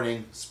 Again,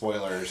 warning,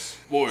 spoilers.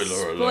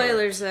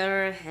 Spoilers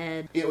are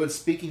ahead. It was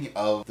speaking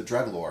of the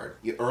Drug Lord.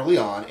 Early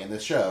on in the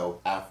show,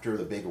 after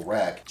the big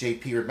wreck,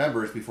 JP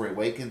remembers before he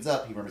wakens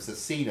up, he remembers the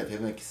scene of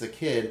him as a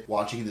kid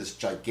watching this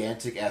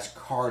gigantic-ass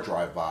car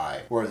drive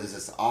by, where there's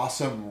this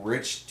awesome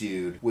rich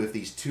dude with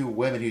these two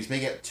women. He was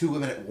making it two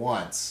women at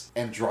once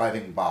and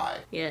driving by.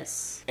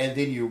 Yes. And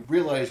then you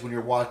realize when you're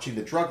watching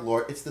the Drug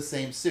Lord, it's the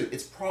same suit.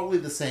 It's probably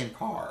the same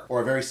car,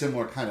 or a very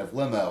similar kind of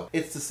limo.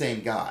 It's the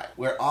same guy.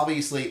 Where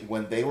obviously,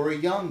 when they were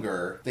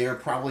younger, they are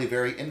probably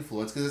very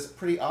influenced, because it's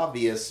pretty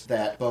obvious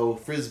that Bo,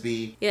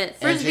 Frisbee, and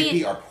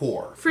JP are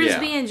poor.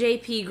 Frisbee and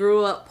JP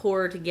grew up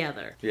poor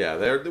together.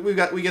 Yeah, we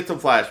get some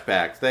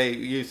flashbacks.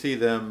 You see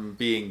them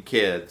being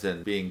kids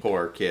and being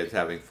poor kids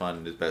having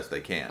fun as best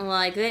they can.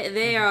 Like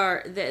they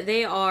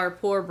are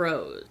poor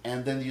bros.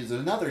 And then there's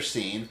another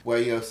scene where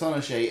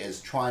Sonoshé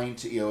is trying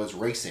to is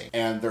racing,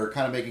 and they're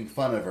kind of making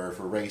fun of her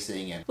for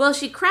racing. And well,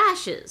 she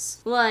crashes.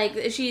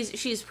 Like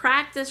she's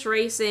practiced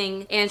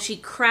racing, and she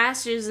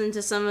crashes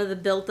into some of the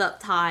built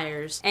up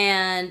tires,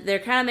 and they're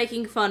kind of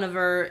making fun of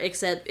her,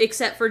 except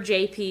for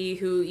JP,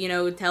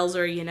 who tells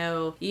her,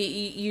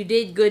 you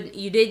did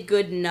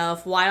good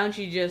enough. Why don't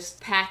you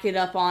just pack it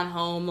up on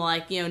home?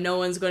 Like, no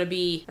one's going to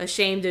be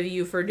ashamed of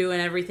you for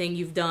doing everything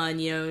you've done.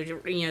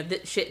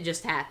 That shit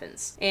just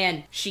happens.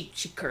 And she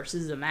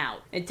curses him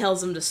out and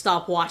tells him to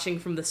stop watching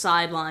from the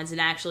sidelines and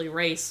actually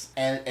race.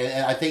 And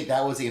I think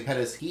that was the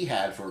impetus he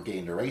had for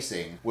getting to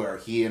racing, where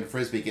he and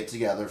Frisbee get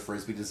together.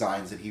 Frisbee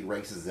designs it, he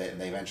races it, and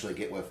they eventually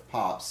get with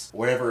Pops,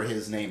 whatever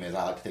his name is.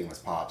 I like to think it was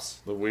Pops.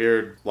 The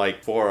weird,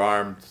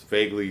 four-armed,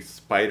 vaguely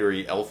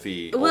spidery,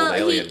 elfy old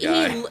alien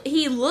guy.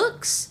 He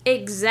looks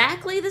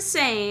exactly the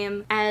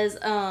same as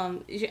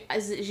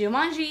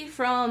Jumanji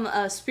from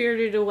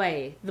Spirited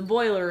Away, the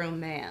Boiler Room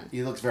Man.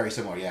 He looks very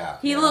similar, yeah.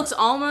 He looks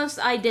almost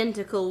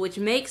identical, which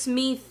makes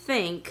me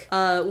think,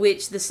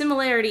 which the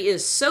similarity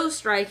is so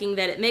striking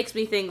that it makes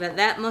me think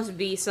that must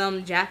be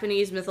some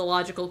Japanese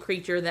mythological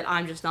creature that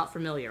I'm just not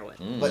familiar with.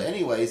 But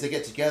anyways, they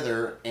get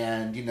together,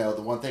 and,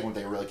 the one thing when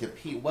they really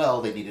compete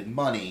well, they needed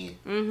money.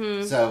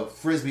 Mm-hmm. So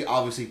Frisbee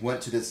obviously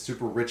went to this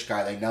super rich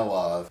guy they know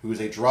of, who's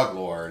a drug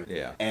lord.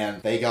 Yeah.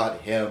 And they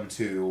got him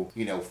to,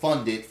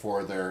 fund it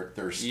for their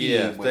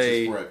scheme.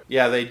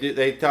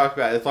 They talk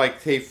about it. It's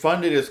like they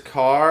funded his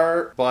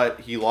car,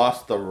 but he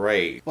lost the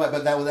race.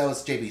 But that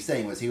was JP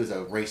saying, was he was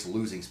a race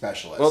losing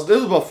specialist. Well,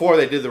 this is before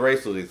they did the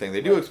race losing thing.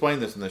 They do explain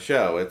this in the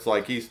show. It's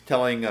like he's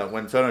telling,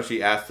 when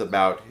Sonoshi asks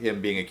about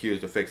him being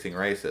accused of fixing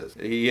races,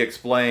 he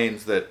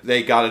explains that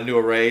they got into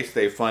a race,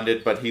 they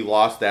funded, but he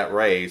lost that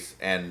race,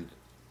 and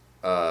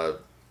now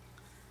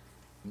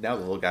the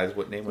little guy's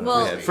what name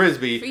was it?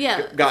 Frisbee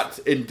got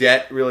in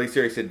debt, really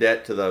serious in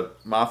debt to the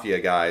mafia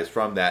guys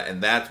from that,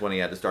 and that's when he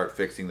had to start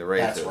fixing the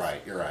races. That's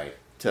right, you're right.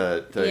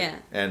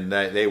 And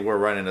they were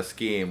running a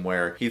scheme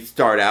where he'd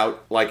start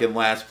out like in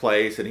last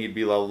place, and he'd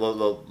be the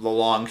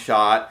long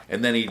shot,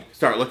 and then he'd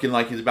start looking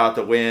like he's about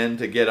to win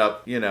to get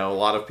up, a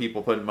lot of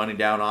people putting money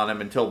down on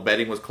him until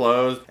betting was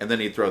closed, and then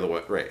he'd throw the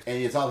race.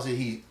 And it's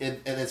obviously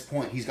at this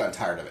point he's gotten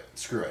tired of it.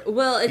 Screw it.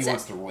 Well, he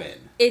wants to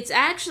win. It's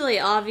actually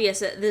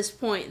obvious at this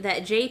point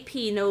that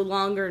JP no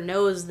longer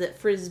knows that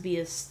Frisbee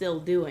is still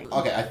doing.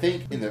 Okay, I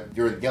think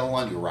you're in the yellow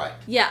line, you're right.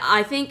 Yeah,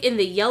 I think in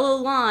the yellow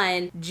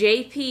line,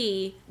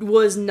 JP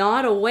was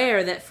not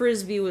aware that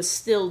Frisbee was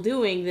still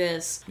doing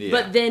this. Yeah.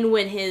 But then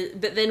when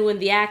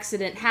the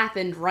accident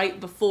happened right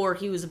before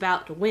he was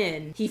about to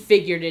win, he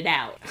figured it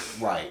out.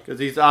 Right. Because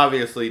he's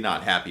obviously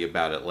not happy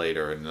about it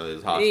later in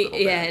his hospital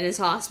bed. Yeah, in his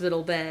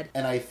hospital bed.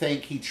 And I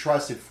think he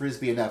trusted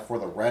Frisbee enough for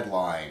the red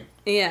line.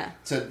 Yeah.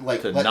 To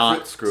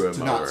not screw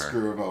him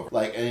over.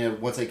 Like,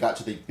 and once they got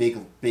to the big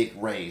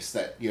race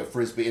that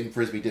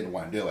Frisbee didn't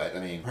want to do it.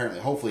 I mean, apparently,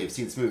 hopefully, if you've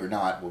seen this movie or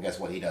not, well, guess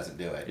what? He doesn't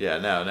do it. Yeah,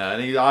 no,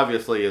 and he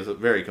obviously is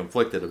very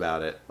conflicted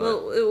about it.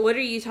 Well, what are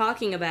you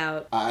talking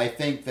about? I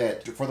think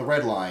that for the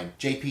red line,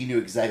 JP knew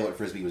exactly what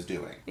Frisbee was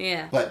doing.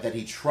 Yeah. But that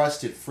he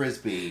trusted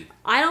Frisbee.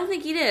 I don't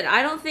think he did.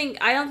 I don't think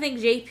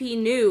JP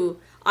knew.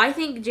 I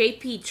think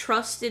JP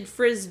trusted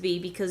Frisbee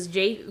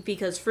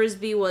because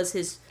Frisbee was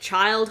his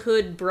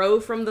childhood bro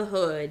from the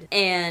hood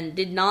and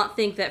did not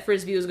think that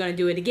Frisbee was going to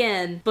do it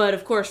again. But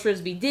of course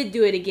Frisbee did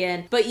do it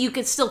again, but you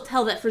could still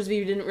tell that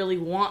Frisbee didn't really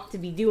want to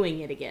be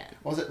doing it again.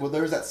 Well,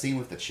 there was that scene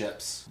with the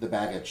chips, the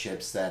bag of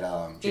chips that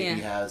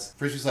JP has.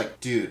 Frisbee's like,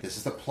 dude, this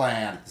is the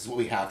plan. This is what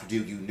we have to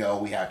do.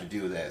 We have to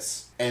do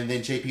this. And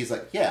then JP's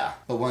like, yeah,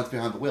 but once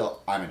behind the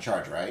wheel, I'm in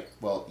charge, right?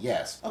 Well,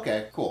 yes.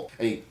 Okay, cool.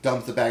 And he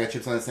dumps the bag of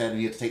chips on his head,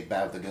 and you have to take the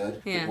bad with the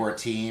good. Yeah. We're a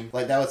team.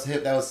 Like, that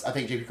was, I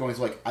think JP Goins was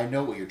like, I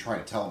know what you're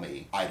trying to tell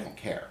me. I don't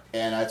care.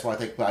 And that's why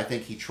I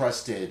think he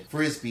trusted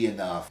Frisbee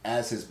enough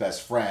as his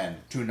best friend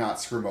to not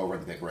screw him over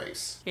in the big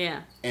race.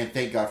 Yeah. And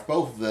thank God for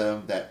both of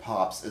them that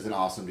Pops is an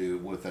awesome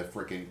dude with a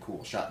freaking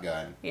cool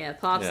shotgun. Yeah,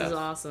 Pops Yeah. is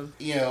awesome.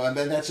 You know, and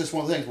then that's just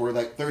one of the things where,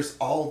 like, there's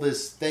all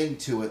this thing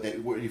to it that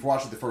if you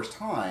watch it the first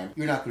time,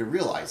 you're not going to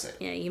realize it.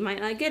 Yeah, you might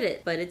not get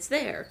it, but it's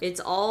there. It's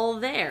all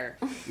there.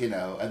 You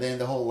know, and then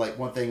the whole, like,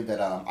 one thing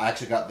that I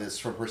actually got this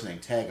from a person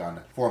named Tag on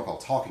a forum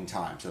called Talking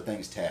Time, so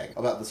thanks Tag,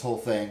 about this whole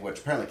thing, which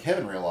apparently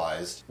Kevin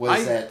realized, was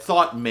I that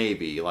thought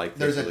maybe, like,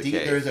 there's this a was the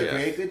case, there's a yes.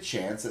 very good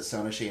chance that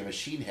Sonoshee and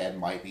Machine Head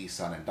might be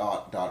son and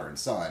daughter and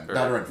son, Or-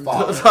 daughter and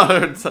father.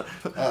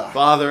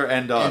 Father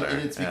and daughter.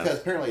 And it's yes. because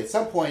apparently at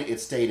some point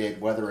it's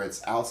stated, whether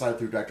it's outside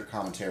through director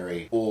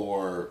commentary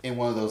or in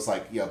one of those,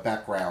 like, you know,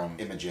 background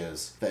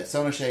images, that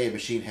Sonoshee and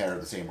Machine Head are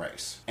the same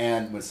race.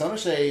 And when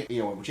Sonoshee,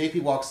 you know, when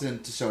JP walks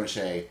into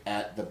Sonoshee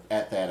at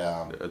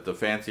the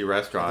fancy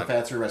restaurant.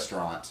 fancy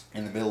restaurant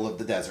in the middle of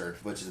the desert,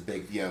 which is a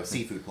big, you know,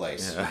 seafood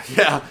place.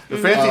 Yeah, the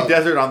fancy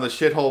desert on the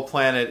shithole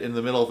planet in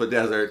the middle of a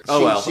desert.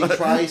 She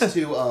tries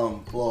to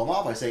blow him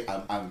off by saying,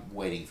 I'm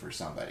waiting for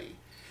somebody.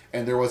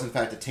 And there was, in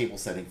fact, a table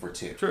setting for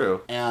two. True.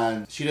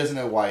 And she doesn't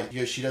know why. You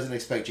know, she doesn't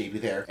expect JP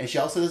there. And she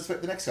also doesn't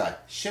expect the next guy,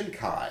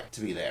 Shinkai,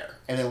 to be there.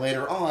 And then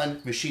later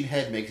on, Machine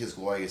Head makes his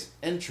glorious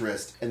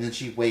interest, and then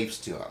she waves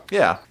to him.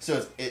 Yeah.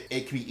 So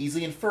it can be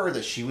easily inferred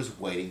that she was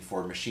waiting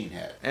for Machine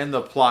Head. And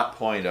the plot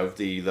point of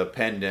the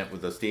pendant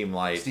with the steam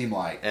light.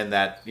 And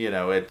that, you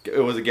know, it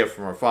was a gift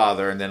from her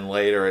father, and then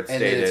later it And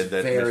stated it's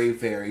that... very,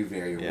 very,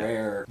 very Yeah.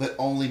 rare. But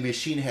only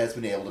Machine Head's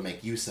been able to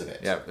make use of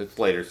it. Yeah, it's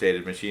later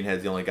stated Machine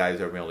Head's the only guy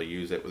who's ever been able to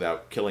use it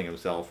without killing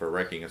himself or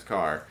wrecking his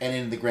car. And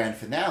in the grand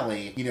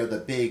finale, you know, the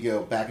big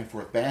back and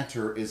forth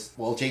banter is,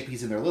 well,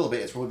 JP's in there a little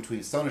bit. It's really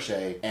between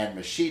Sonoshee and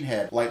Machine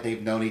Head, like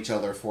they've known each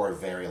other for a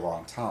very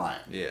long time.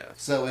 Yeah.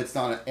 So it's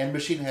not, and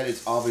Machine Head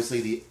is obviously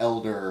the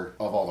elder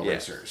of all the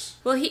racers.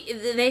 Well,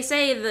 they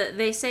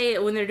say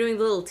when they're doing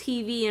the little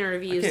TV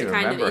interviews to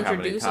kind of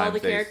introduce all the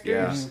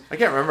characters. I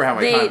can't remember how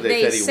many times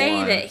they said he say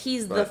won. that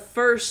he's but- the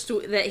first,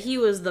 that he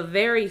was the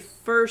very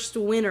first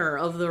winner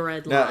of the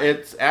Red Line. Now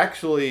it's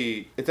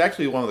actually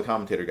one of the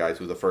commentator guys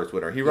who was the first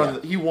winner. He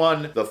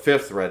won the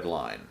 5th Red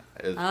Line.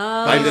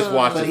 I just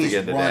watched But it he's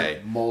again today.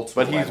 run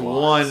multiple But he's Red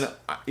Lines.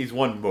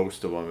 won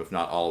most of them, if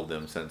not all of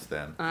them, since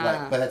then.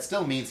 But that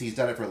still means he's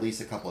done it for at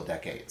least a couple of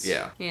decades.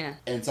 Yeah. Yeah.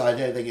 And so I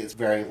do think it's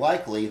very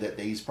likely that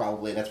that's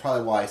probably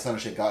why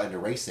Sonoshee got into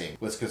racing,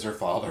 was because her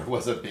father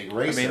was a big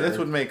racer. I mean, this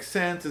would make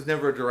sense. It's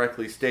never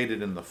directly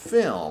stated in the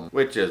film,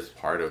 which is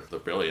part of the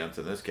brilliance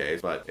in this case.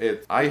 But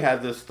I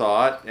had this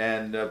thought,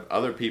 and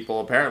other people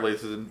apparently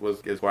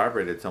is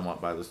corroborated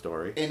somewhat by the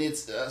story. And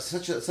it's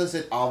such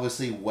an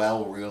obviously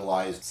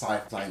well-realized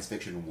science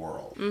fiction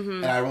world.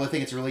 And I really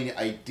think it's a really neat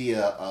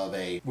idea of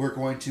we're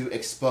going to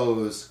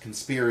expose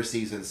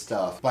conspiracies and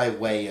stuff by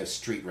way of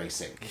street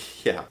racing.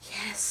 Yeah.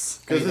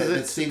 Yes. I mean,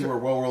 that scene where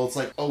World's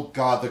like, oh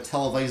god, they're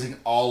televising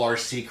all our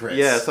secrets.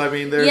 Yes, I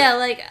mean, there's... Yeah,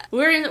 like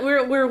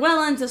we're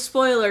well into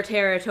spoiler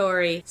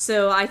territory,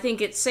 so I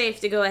think it's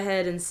safe to go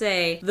ahead and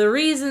say the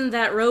reason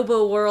that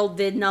Robo World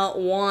did not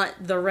want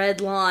the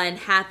Red Line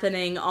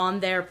happening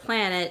on their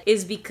planet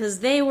is because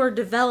they were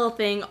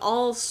developing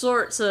all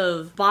sorts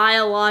of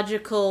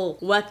biological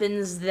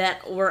weapons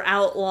that were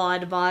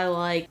outlawed by,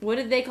 like, what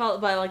did they call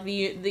it, by like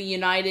the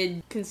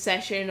United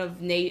Concession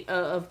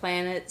of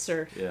Planets,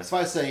 or Yeah. That's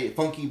why I say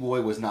Funky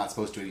Boy was not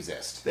supposed to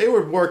exist. They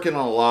were working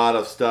on a lot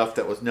of stuff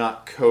that was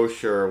not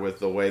kosher with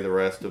the way the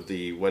rest of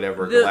the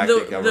whatever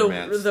galactic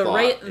governments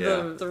thought.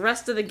 The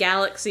rest of the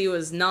galaxy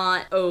was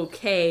not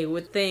okay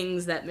with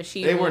things that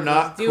Machine They Head were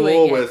not was doing.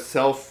 cool with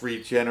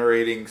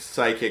self-regenerating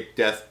psychic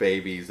death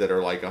babies that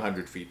are like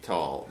 100 feet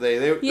tall.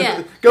 They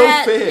Yeah, go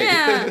that- fig.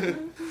 yeah.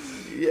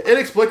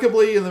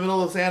 Inexplicably, in the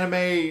middle of this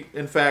anime,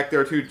 in fact, there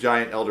are two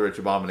giant Eldritch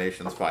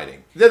abominations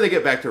fighting. Then they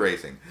get back to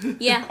racing.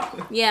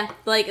 Yeah.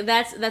 Like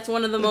that's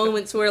one of the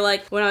moments where,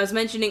 like, when I was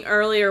mentioning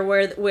earlier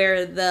where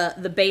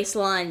the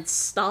baseline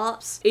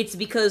stops, it's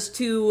because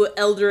two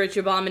Eldritch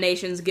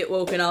abominations get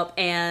woken up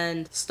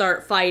and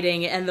start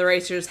fighting, and the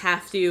racers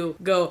have to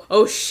go,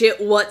 oh shit,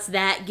 what's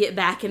that? Get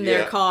back in their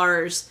Yeah.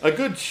 cars. A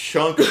good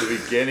chunk of the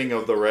beginning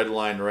of the Red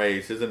Line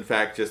race is, in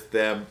fact, just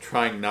them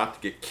trying not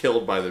to get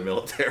killed by the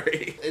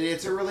military. And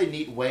it's a really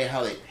neat way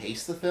how they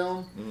pace the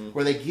film,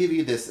 where they give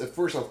you this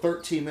first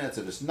 13 minutes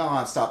of just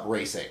non-stop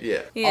racing.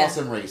 Yeah.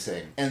 Awesome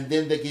racing. And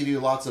then they give you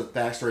lots of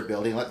backstory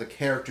building, let the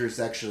characters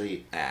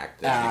actually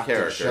Act and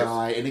characters.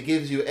 shine, and it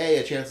gives you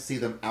a chance to see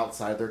them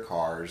outside their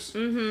cars.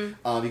 You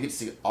get to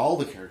see all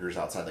the characters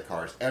outside the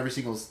cars. Every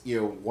single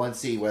one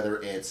scene, whether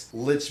it's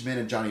Lichman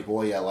and Johnny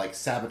Boya like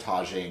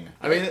sabotaging.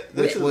 I mean,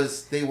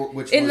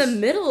 in the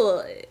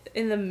middle,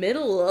 in the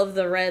middle of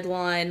the red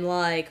line,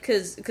 like,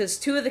 because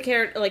two of the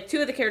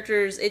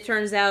characters, it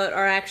turns out,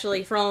 are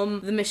actually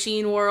from the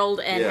machine world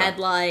and Yeah. had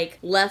like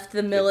left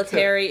the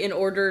military in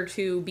order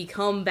to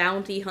become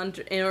bounty hunters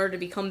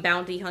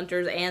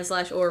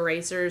and / or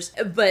racers.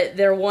 But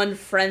their one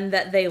friend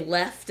that they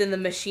left in the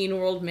machine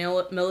world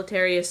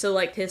military is so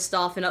like pissed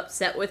off and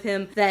upset with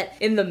him that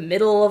in the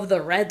middle of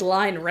the red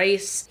line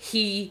race,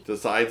 he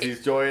Decides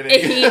he's joining.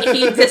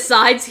 he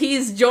decides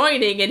he's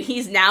joining, and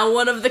he's now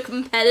one of the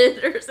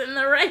competitors in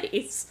the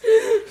race.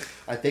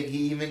 I think he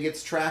even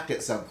gets tracked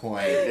at some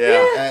point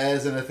Yeah.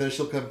 as an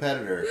official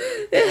competitor.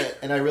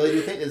 And I really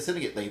do think in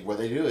Syndicate, like, what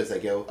they do is they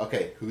go,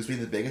 okay, who's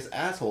been the biggest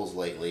assholes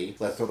lately?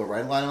 Let's throw the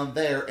red line on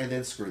there and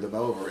then screw them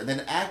over. And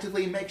then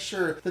actively make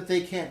sure that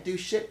they can't do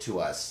shit to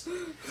us.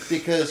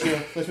 Because,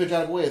 let's put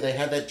John Boy, they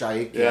had that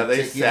giant... Yeah,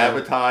 they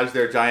sabotage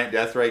their giant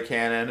death ray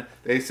cannon.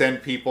 They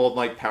send people in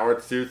like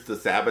powered suits to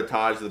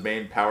sabotage the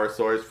main power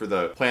source for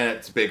the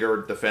planet's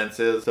bigger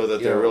defenses, so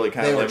that they're really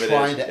kind of limited. They were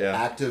trying to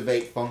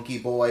activate Funky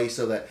Boy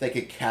so that they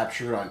could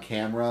capture it on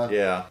camera.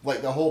 Yeah.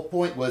 Like, the whole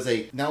point was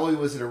not only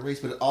was it a race,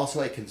 but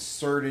also a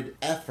concerted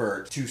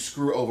effort to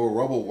screw over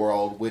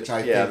Robo-World, which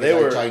I think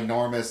is a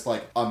ginormous,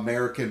 like,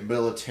 American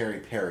military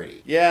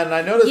parody. Yeah, and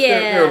I noticed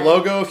their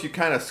logo, if you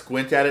kind of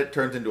squint at it,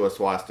 turns into a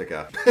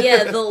swastika.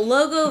 Yeah, the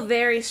logo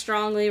very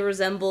strongly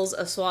resembles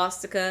a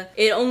swastika.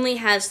 It only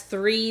has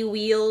 3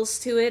 wheels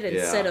to it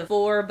instead of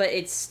 4, but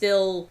it's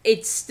still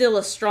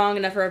a strong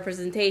enough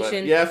representation.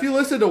 But, yeah, if you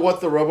listen to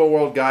what the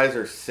Robo-World guys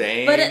are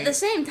saying... But at the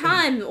same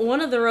time,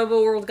 one of the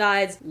Robo-World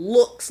guys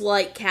looks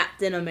like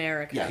Captain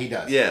America. Yeah, he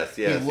does. Yes.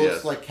 He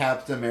looks like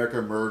Captain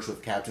America merged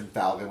with Captain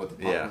Falcon with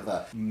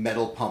the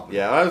metal pump.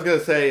 Yeah, what I was going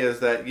to say is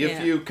that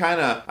if you kind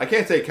of... I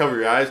can't say cover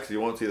your eyes because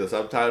you won't see the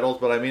subtitles,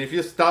 but I mean, if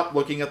you stop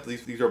looking at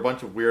these are a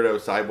bunch of weirdo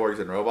cyborgs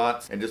and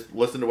robots and just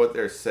listen to what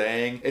they're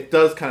saying, it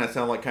does kind of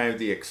sound like kind of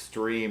the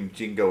extreme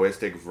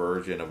jingoistic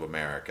version of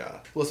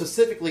America. Well,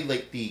 specifically,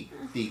 like, the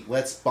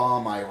let's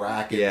bomb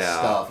Iraq and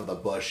stuff of the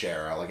Bush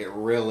era. Like, it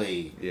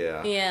really...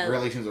 Yeah.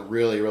 Really seems a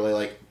really, really,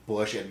 like,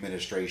 Bush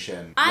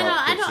administration.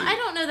 I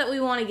don't know that we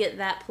want to get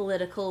that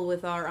political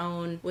with our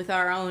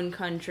own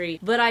country,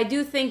 but I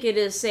do think it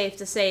is safe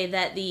to say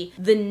that the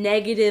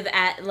negative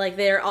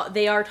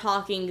they are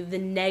talking the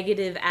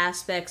negative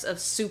aspects of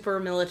super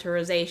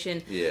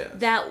militarization. Yeah.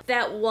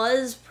 That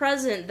was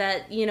present,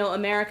 that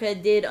America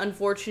did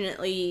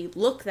unfortunately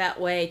look that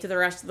way to the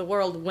rest of the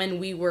world when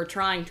we were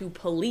trying to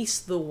police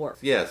the world.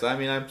 Yes, I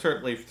mean, I'm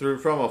certainly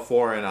from a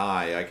foreign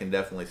eye, I can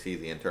definitely see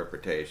the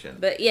interpretation.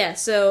 But yeah,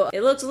 so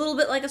it looks a little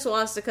bit like a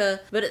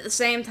swastika, but at the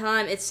same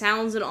time, it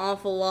sounds an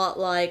awful lot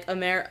like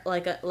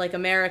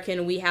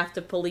American we have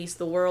to police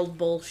the world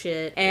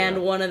bullshit,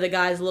 and one of the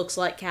guys looks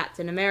like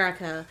Captain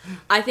America.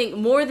 I think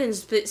more than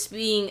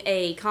being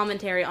a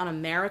commentary on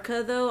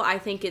America, though, I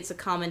think it's a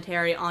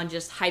commentary on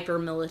just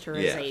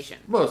hyper-militarization.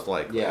 Yes, most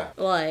likely. Yeah.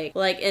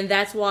 And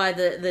that's why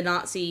the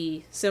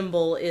Nazi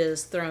symbol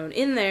is thrown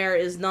in there,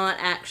 is not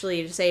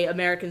actually to say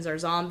Americans are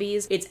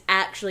zombies, it's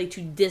actually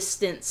to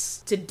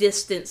distance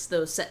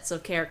those sets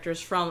of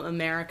characters from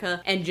America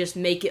and just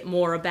make it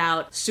more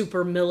about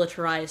super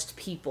militarized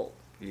people.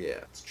 Yeah.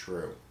 It's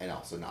true. And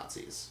also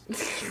Nazis.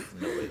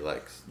 Nobody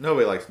likes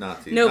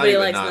Nazis. Nobody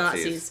likes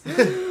Nazis.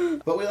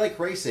 But we like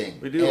racing.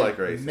 We do like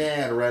racing.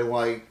 Man, Red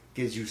Light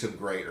gives you some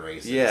great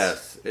races.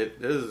 Yes, it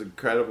is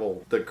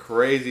incredible. The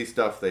crazy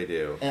stuff they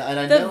do. And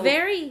I know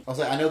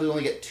they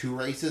only get 2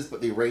 races,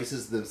 but the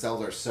races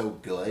themselves are so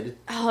good.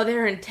 Oh,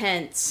 they're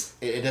intense.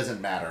 It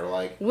doesn't matter.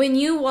 Like, when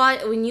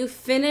you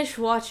finish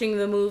watching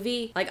the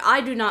movie, like,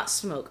 I do not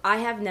smoke. I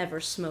have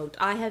never smoked.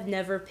 I have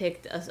never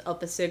picked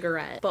up a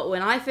cigarette. But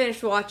when I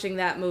finished watching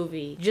that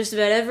movie, just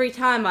about every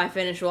time I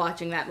finish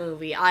watching that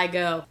movie, I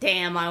go,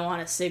 damn, I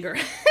want a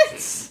cigarette.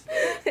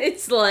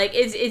 It's like,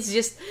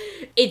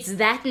 it's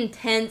that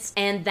intense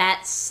and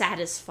that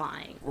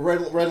satisfying.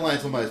 Red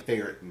Line's one of my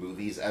favorite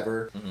movies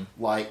ever. Mm-hmm.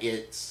 Like,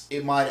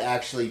 it might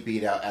actually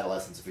beat out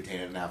Adolescence if we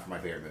take it now for my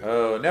favorite movie.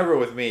 Oh, never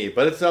with me,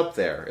 but it's up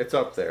there. It's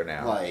up there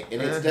now. Like,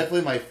 and it's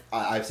definitely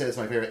I've said it's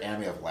my favorite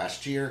anime of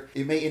last year.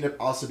 It may end up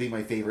also being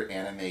my favorite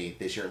anime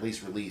this year, at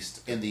least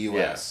released in the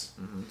U.S.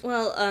 Yeah. Mm-hmm.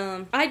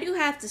 Well, I do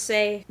have to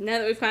say, now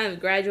that we've kind of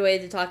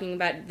graduated to talking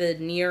about the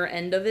near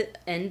end of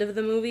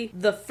the movie,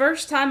 the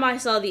first time I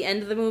saw the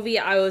end of the movie,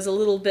 I was a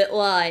little bit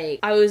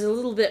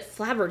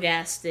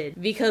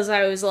flabbergasted, because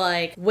I was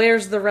like,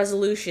 where's the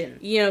resolution?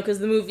 Because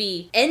the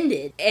movie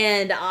ended,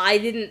 and I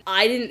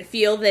didn't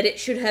feel that it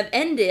should have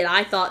ended.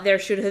 I thought there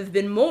should have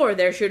been more.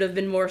 There should have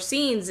been more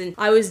scenes, and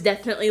I was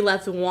definitely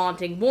left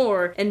wanting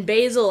more. And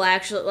Basil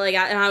actually,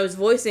 and I was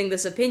voicing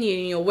this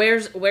opinion,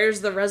 where's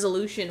the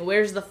resolution?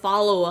 Where's the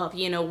follow-up?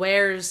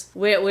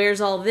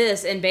 Where's all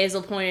this? And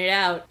Basil pointed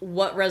out,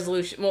 what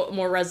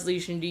more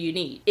resolution do you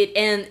need?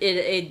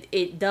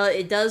 It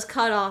does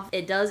cut off.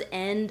 It does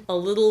end a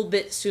little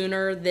bit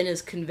sooner than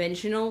is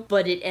conventional,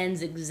 but it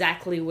ends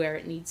exactly where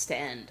it needs to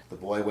end. The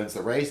boy wins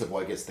the race, the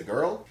boy gets the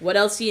girl. What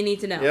else do you need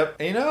to know? Yep.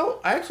 And I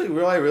actually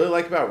really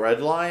like about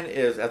Redline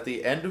is at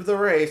the end of the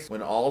race,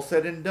 when all's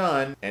said and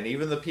done, and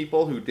even the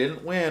people who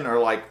didn't win are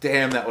like,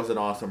 damn, that was an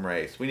awesome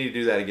race. We need to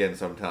do that again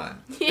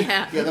sometime.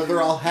 Yeah. Yeah,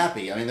 they're all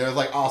happy. I mean, they're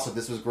like, awesome,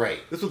 this was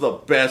great. This was the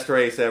best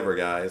race ever,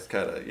 guys.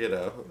 Kind of,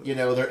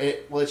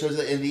 It shows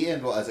that in the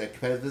end, well, as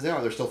competitive as they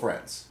are, they're still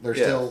friends. They're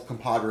Yes. still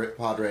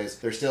padres.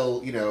 They're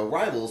still,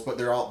 rivals, but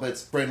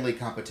it's friendly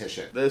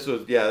competition. This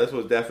was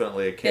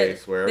definitely a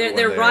case where they're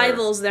everyone there-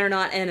 rivals, they're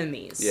not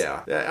enemies.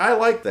 Yeah, I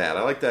like that.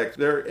 I like that.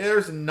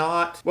 There's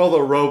not... Well,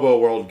 the Robo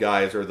World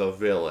guys are the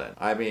villain.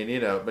 I mean,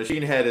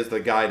 Machine Head is the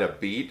guy to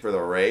beat for the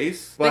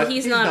race. But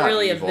he's not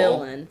really evil. a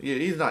villain.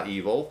 He's not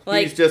evil.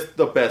 Like- He's just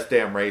the best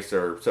damn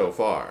racer so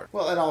far.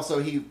 Well, and also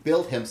he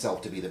built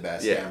himself to be the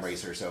best Yes. damn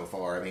racer so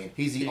far. I mean,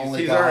 he's the He's- only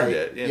he's guy. earned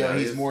it,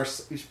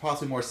 he's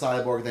possibly more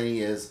cyborg than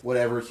he is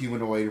whatever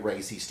humanoid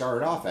race he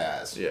started off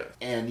as. Yeah.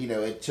 And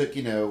it took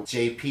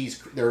JP's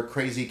their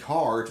crazy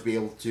car to be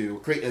able to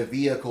create a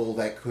vehicle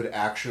that could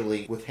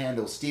actually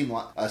handle steam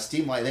light. They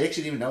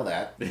actually didn't even know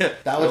that. Yeah.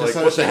 That was just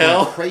what the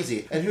hell?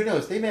 crazy. And who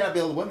knows? They may not be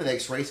able to win the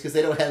next race because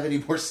they don't have any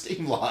more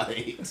steam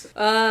light.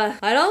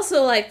 I'd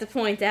also like to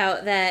point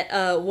out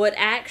that what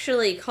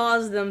actually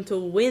caused them to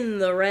win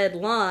the red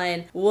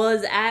line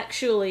was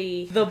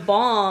actually the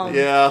bomb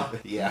Yeah.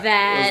 Yeah.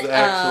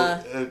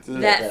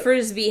 that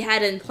Frisbee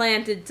had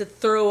implanted to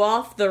throw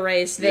off the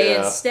race. They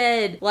Yeah.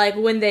 instead,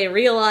 when they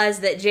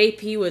realized that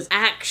JP was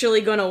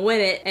actually gonna win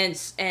it and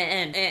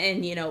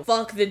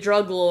fuck the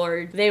drug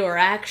lord, they were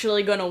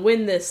actually gonna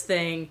win this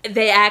thing.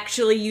 They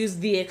actually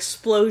used the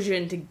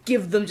explosion to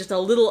give them just a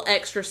little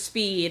extra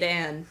speed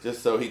and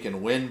Just so he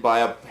can win by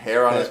a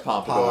hair on his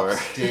pompadour.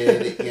 Pops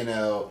did,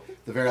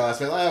 the very last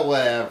bit,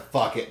 whatever,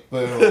 fuck it,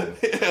 boom.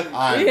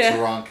 I'm Yeah.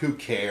 drunk, who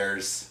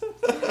cares?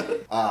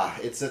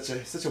 It's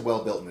such a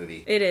well-built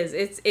movie. it is.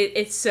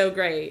 It's so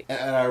great.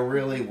 And I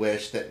really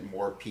wish that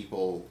more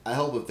people, I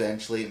hope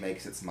eventually it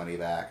makes its money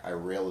back. I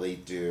really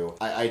do.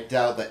 I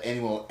doubt that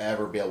anyone will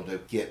ever be able to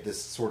get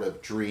this sort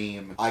of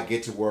dream, I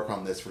get to work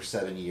on this for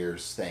 7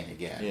 years thing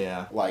again.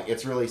 Yeah.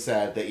 It's really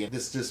sad that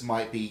this just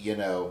might be,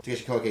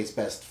 Takeshi Koike's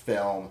best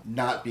film,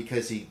 not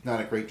because he's not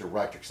a great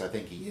director, because I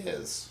think he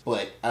is,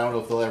 but I don't know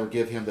if they'll ever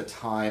give him the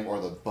time or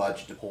the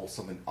budget to pull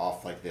something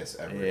off like this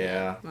ever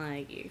again.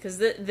 Yeah. Because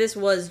this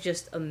was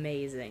just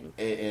amazing.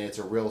 And it's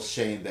a real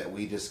shame that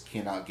we just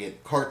cannot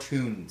get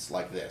cartoons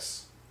like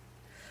this.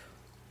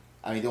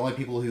 I mean, the only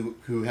people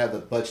who have the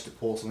budget to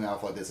pull something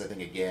off like this, I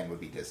think, again,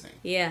 would be Disney.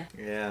 Yeah.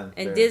 Yeah.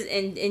 And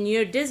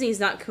they're- Disney's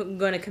not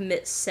going to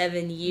commit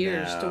 7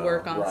 years to No,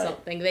 work on right.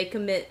 something.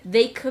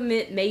 They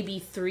commit maybe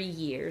 3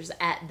 years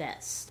at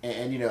best.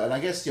 And I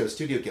guess,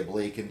 Studio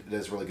Ghibli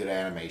does really good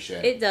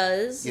animation. It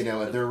does. And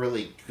they're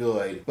really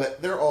good,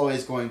 but they're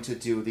always going to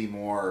do the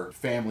more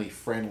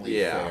family-friendly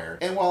Yeah. fare.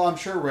 And while I'm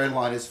sure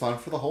Redline is fun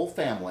for the whole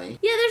family,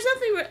 Yeah, there's nothing.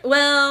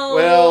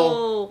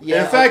 Well.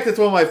 Yeah, in fact, it's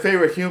one of my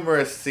favorite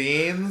humorous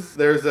scenes.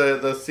 There's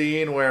the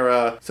scene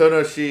where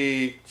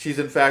she's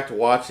in fact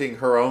watching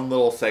her own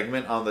little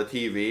segment on the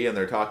TV, and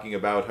they're talking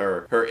about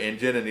her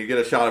engine, and you get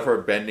a shot of her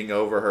bending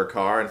over her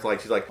car, and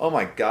she's like, oh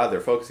my god,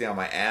 they're focusing on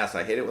my ass.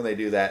 I hate it when they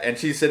do that. And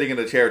she's sitting in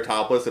a chair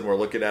topless, and we're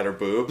looking at her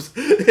boobs,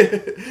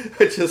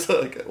 which is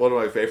one of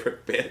my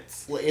favorite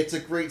bits. well, it's a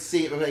great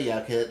scene. But yeah,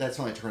 okay, that's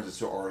when it turns into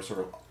sort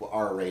of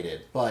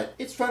R-rated, but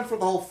it's fun for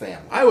the whole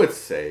family. I would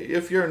say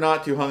if you're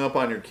not too hung up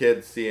on your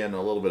kids seeing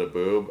a little bit of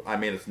boob, I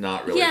mean, it's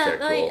not really Yeah,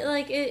 sexual.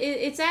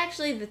 it's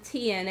actually the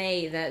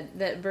TNA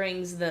that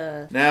brings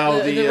the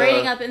the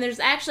rating up, and there's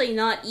actually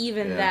not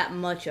even Yeah. that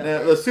much of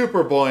Now, it. the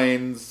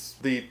Superboyns,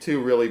 the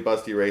two really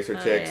busty racer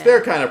Oh, chicks, yeah.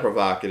 they're kind of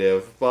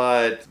provocative,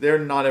 but they're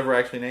not ever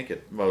actually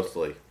naked,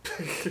 mostly.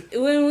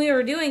 When we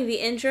were doing the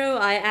intro,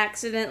 I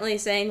accidentally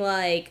sang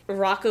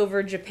Rock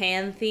Over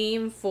Japan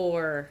theme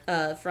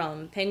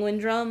from Penguin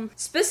Drum,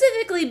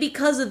 specifically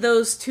because of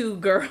those two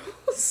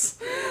girls.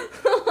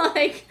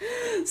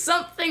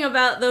 Something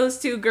about those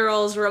two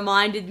girls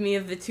reminded me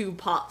of the two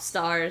pop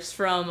stars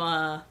from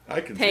I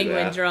can see Penguin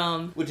that.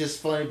 Drum. Which is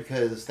funny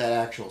because that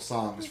actual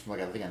song is from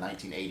I think a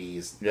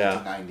 1980s,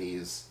 Yeah.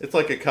 1990s. It's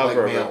like a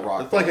cover Like male of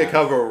rock it's like a band.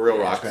 cover of a real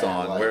Yeah, rock band,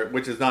 song,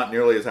 which is not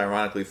nearly as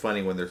ironically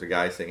funny when there's a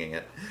guy singing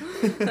it.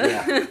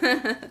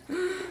 Yeah.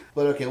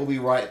 But okay, we'll be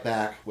right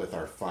back with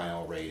our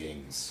final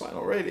ratings.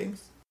 Final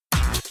ratings.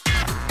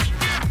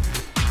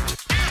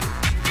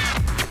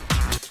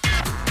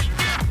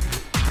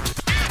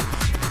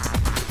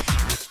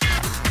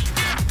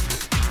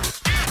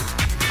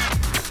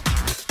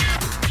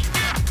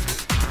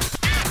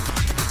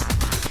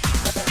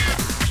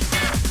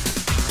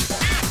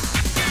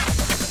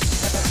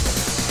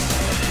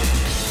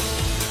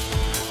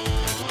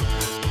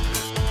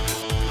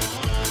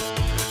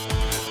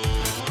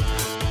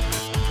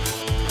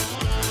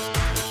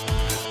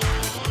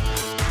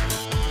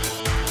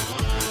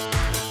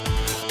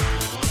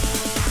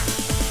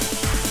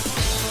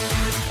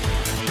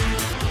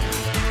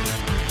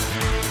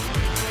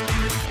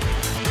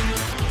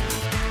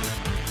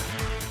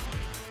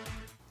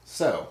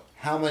 So,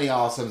 how many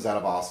awesomes out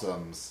of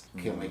awesomes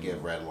can we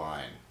give Red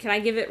Line? Can I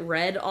give it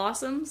red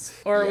awesomes?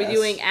 Or are we Yes.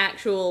 doing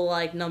actual,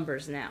 like,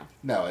 numbers now?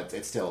 No,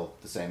 it's still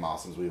the same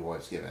awesomes we've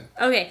always given.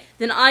 Okay,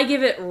 then I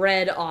give it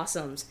red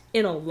awesomes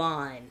in a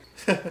line.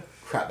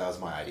 Crap, that was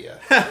my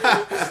idea.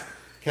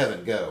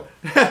 Kevin, go.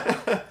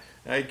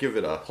 I give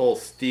it a whole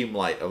steam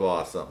light of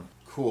awesome.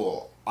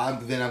 Cool.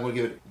 I'm going to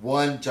give it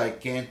one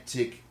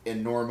gigantic,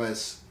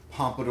 enormous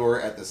pompadour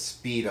at the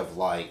speed of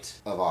light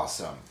of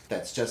awesome.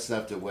 That's just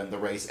enough to win the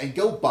race. And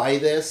go buy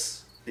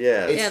this.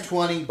 Yeah, It's Yeah.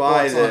 20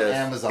 buy bucks on this.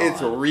 Amazon.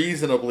 It's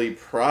reasonably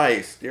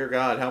priced. Dear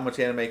God, how much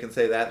anime can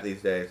say that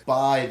these days?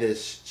 Buy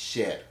this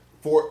shit.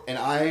 And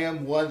I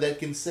am one that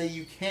can say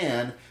you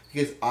can,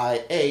 because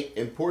I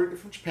imported it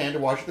from Japan to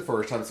watch it the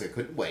first time, so I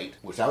couldn't wait,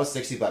 which that was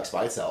 $60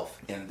 by itself.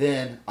 And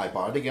then I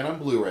bought it again on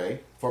Blu-ray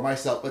for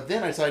myself, but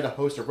then I decided to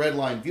host a Red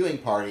Line viewing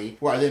party,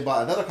 where I then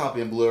bought another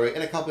copy on Blu-ray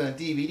and a copy on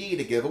DVD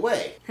to give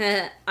away.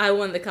 I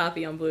won the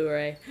copy on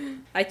Blu-ray.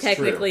 I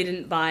technically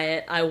didn't buy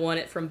it. I won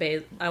it from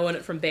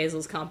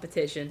Basil's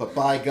competition. But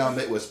by gum,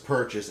 it was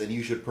purchased, and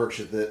you should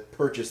purchase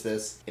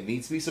this. It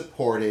needs to be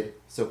supported,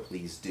 so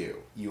please do.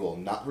 You will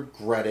not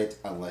regret it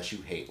unless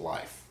you hate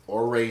life.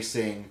 Or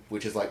racing,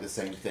 which is like the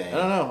same thing. I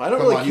don't know. I don't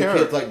Come really on, care.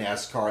 You kids like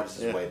NASCAR, this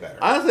is way better.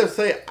 I honestly have to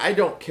say, I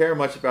don't care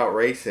much about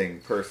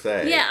racing per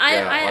se. Yeah,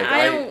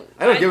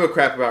 I don't give a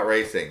crap about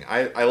racing.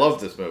 I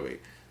love this movie.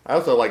 I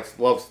also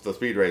love the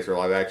Speed Racer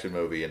live action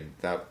movie, and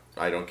that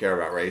I don't care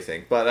about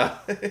racing.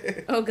 But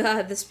Oh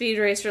god, the Speed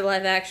Racer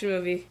live action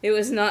movie. It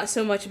was not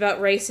so much about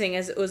racing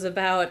as it was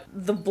about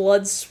the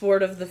blood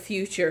sport of the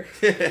future.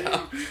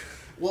 yeah.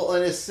 Well,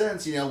 in a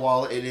sense,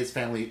 while it is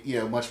family,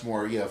 much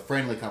more,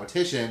 friendly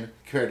competition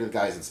compared to the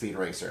guys in Speed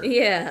Racer.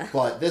 Yeah.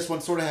 But this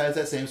one sort of has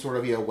that same sort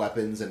of,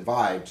 weapons and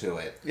vibe to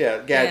it.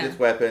 Yeah, gadgets,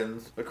 Yeah.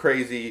 weapons, a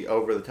crazy,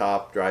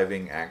 over-the-top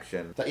driving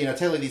action. That,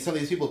 technically, some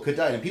of these people could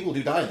die, and people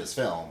do die in this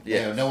film.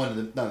 Yes.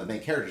 None of the main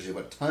characters do,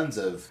 but tons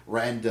of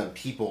random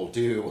people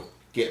do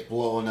get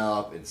blown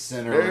up,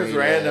 incinerated. There's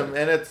random,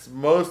 and it's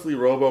mostly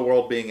Robo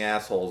World being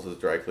assholes is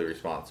directly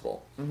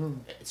responsible.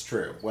 It's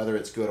true, whether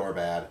it's good or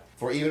bad,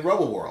 for even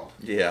Robo World.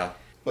 Yeah.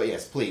 But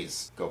yes,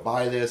 please, go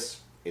buy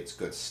this. It's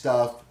good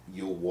stuff.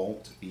 You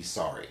won't be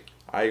sorry.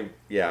 I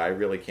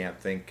really can't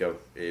think of,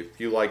 if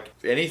you like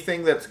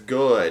anything that's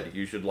good,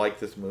 you should like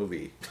this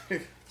movie.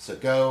 So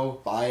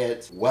go, buy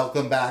it.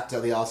 Welcome back to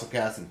the Awesome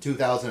Cast in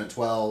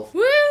 2012.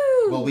 Woo!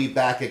 We'll be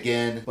back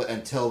again, but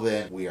until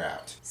then, we're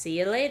out. See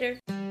you later.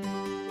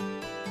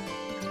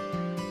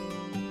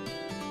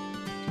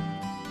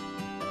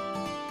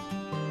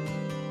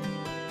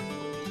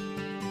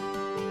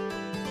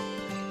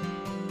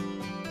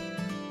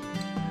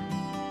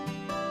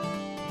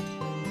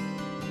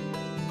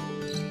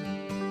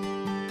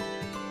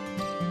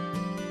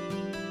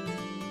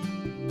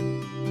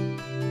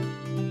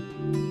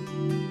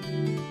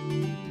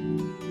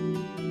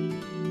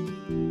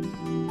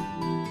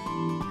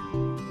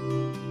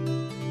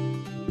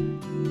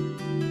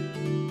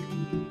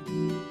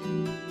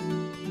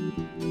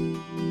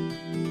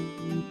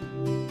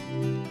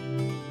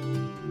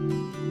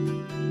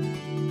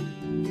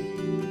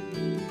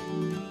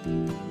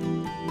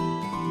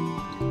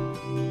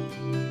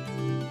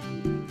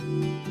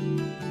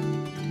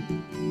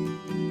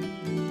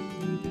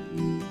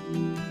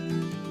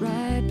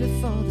 Right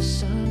before the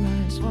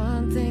sunrise,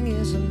 one thing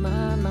is on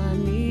my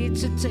mind. Need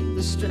to take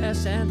the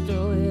stress and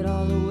throw it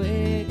all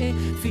away.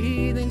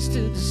 Feelings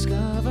to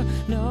discover,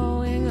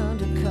 knowing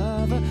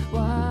undercover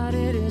what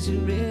it is you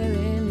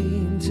really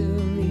mean to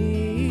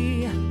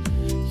me.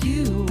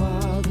 You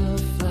are the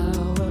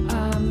flower,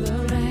 I'm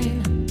the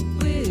rain.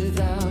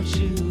 Without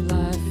you,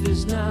 life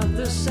is not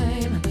the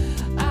same.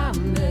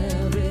 I'm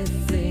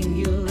everything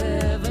you'll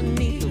ever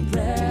need.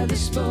 Rarely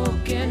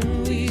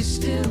spoken, we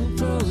still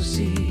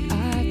proceed.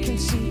 I can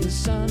see the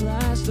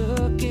sunrise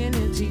looking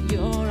into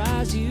your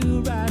eyes.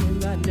 You riding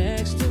right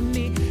next to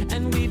me,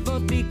 and we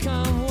both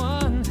become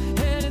one,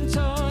 heading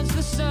towards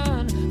the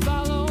sun,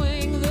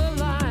 following the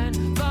line,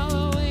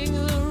 following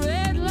the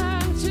red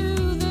line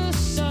to the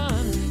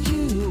sun.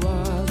 You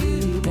are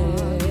the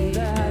air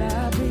that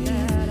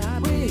I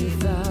breathe.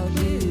 Without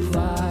you,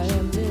 I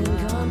am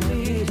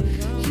incomplete.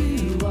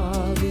 You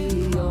are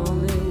the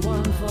only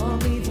one for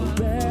me.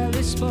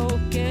 Rarely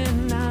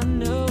spoken, I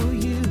know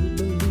you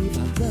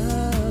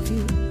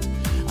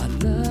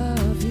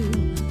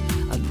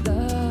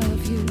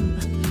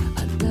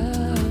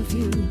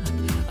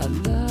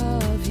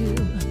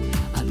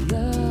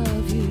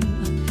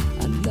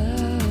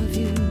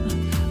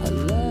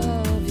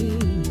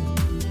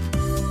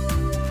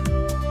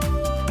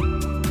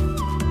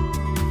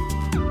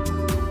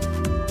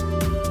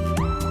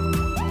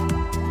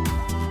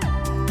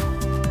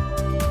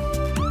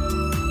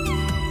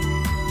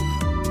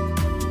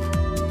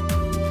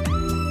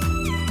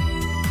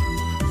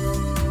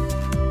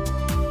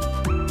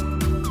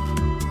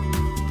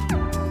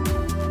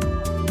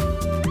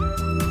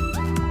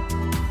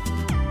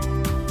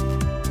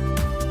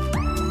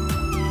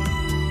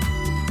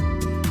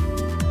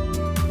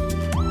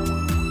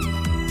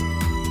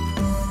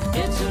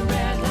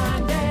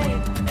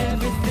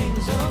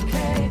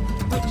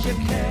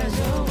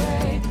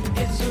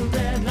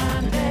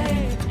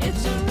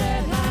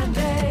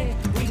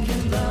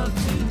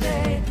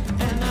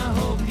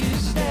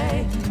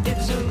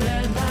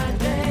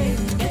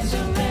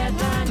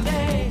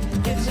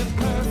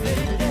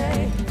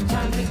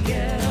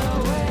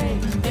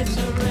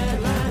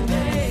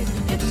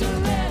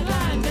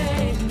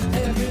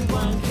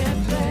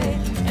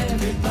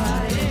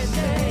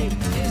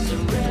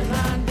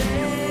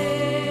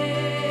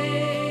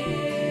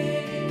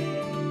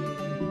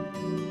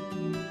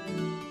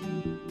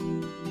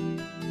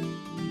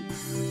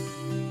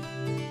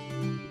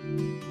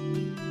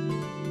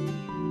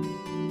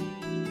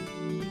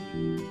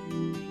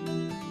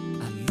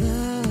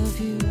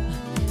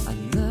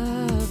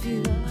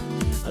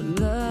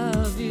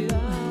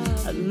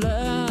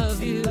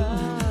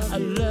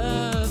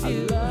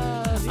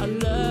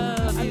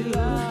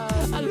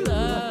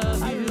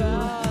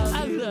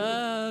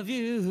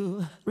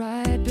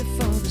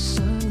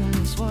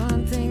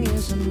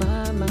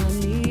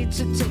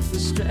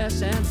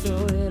stress and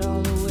throw it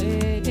all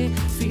away.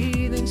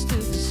 Feelings to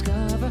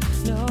discover,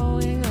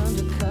 knowing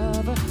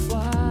undercover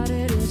what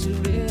it is you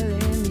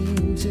really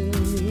mean to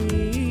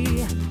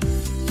me.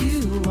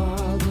 You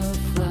are the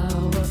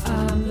flower,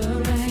 I'm the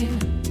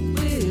rain.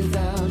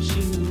 Without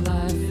you,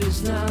 life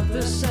is not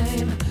the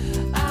same.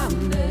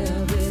 I'm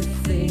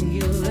everything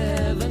you'll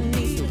ever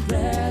need.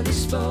 Rarely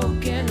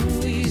spoken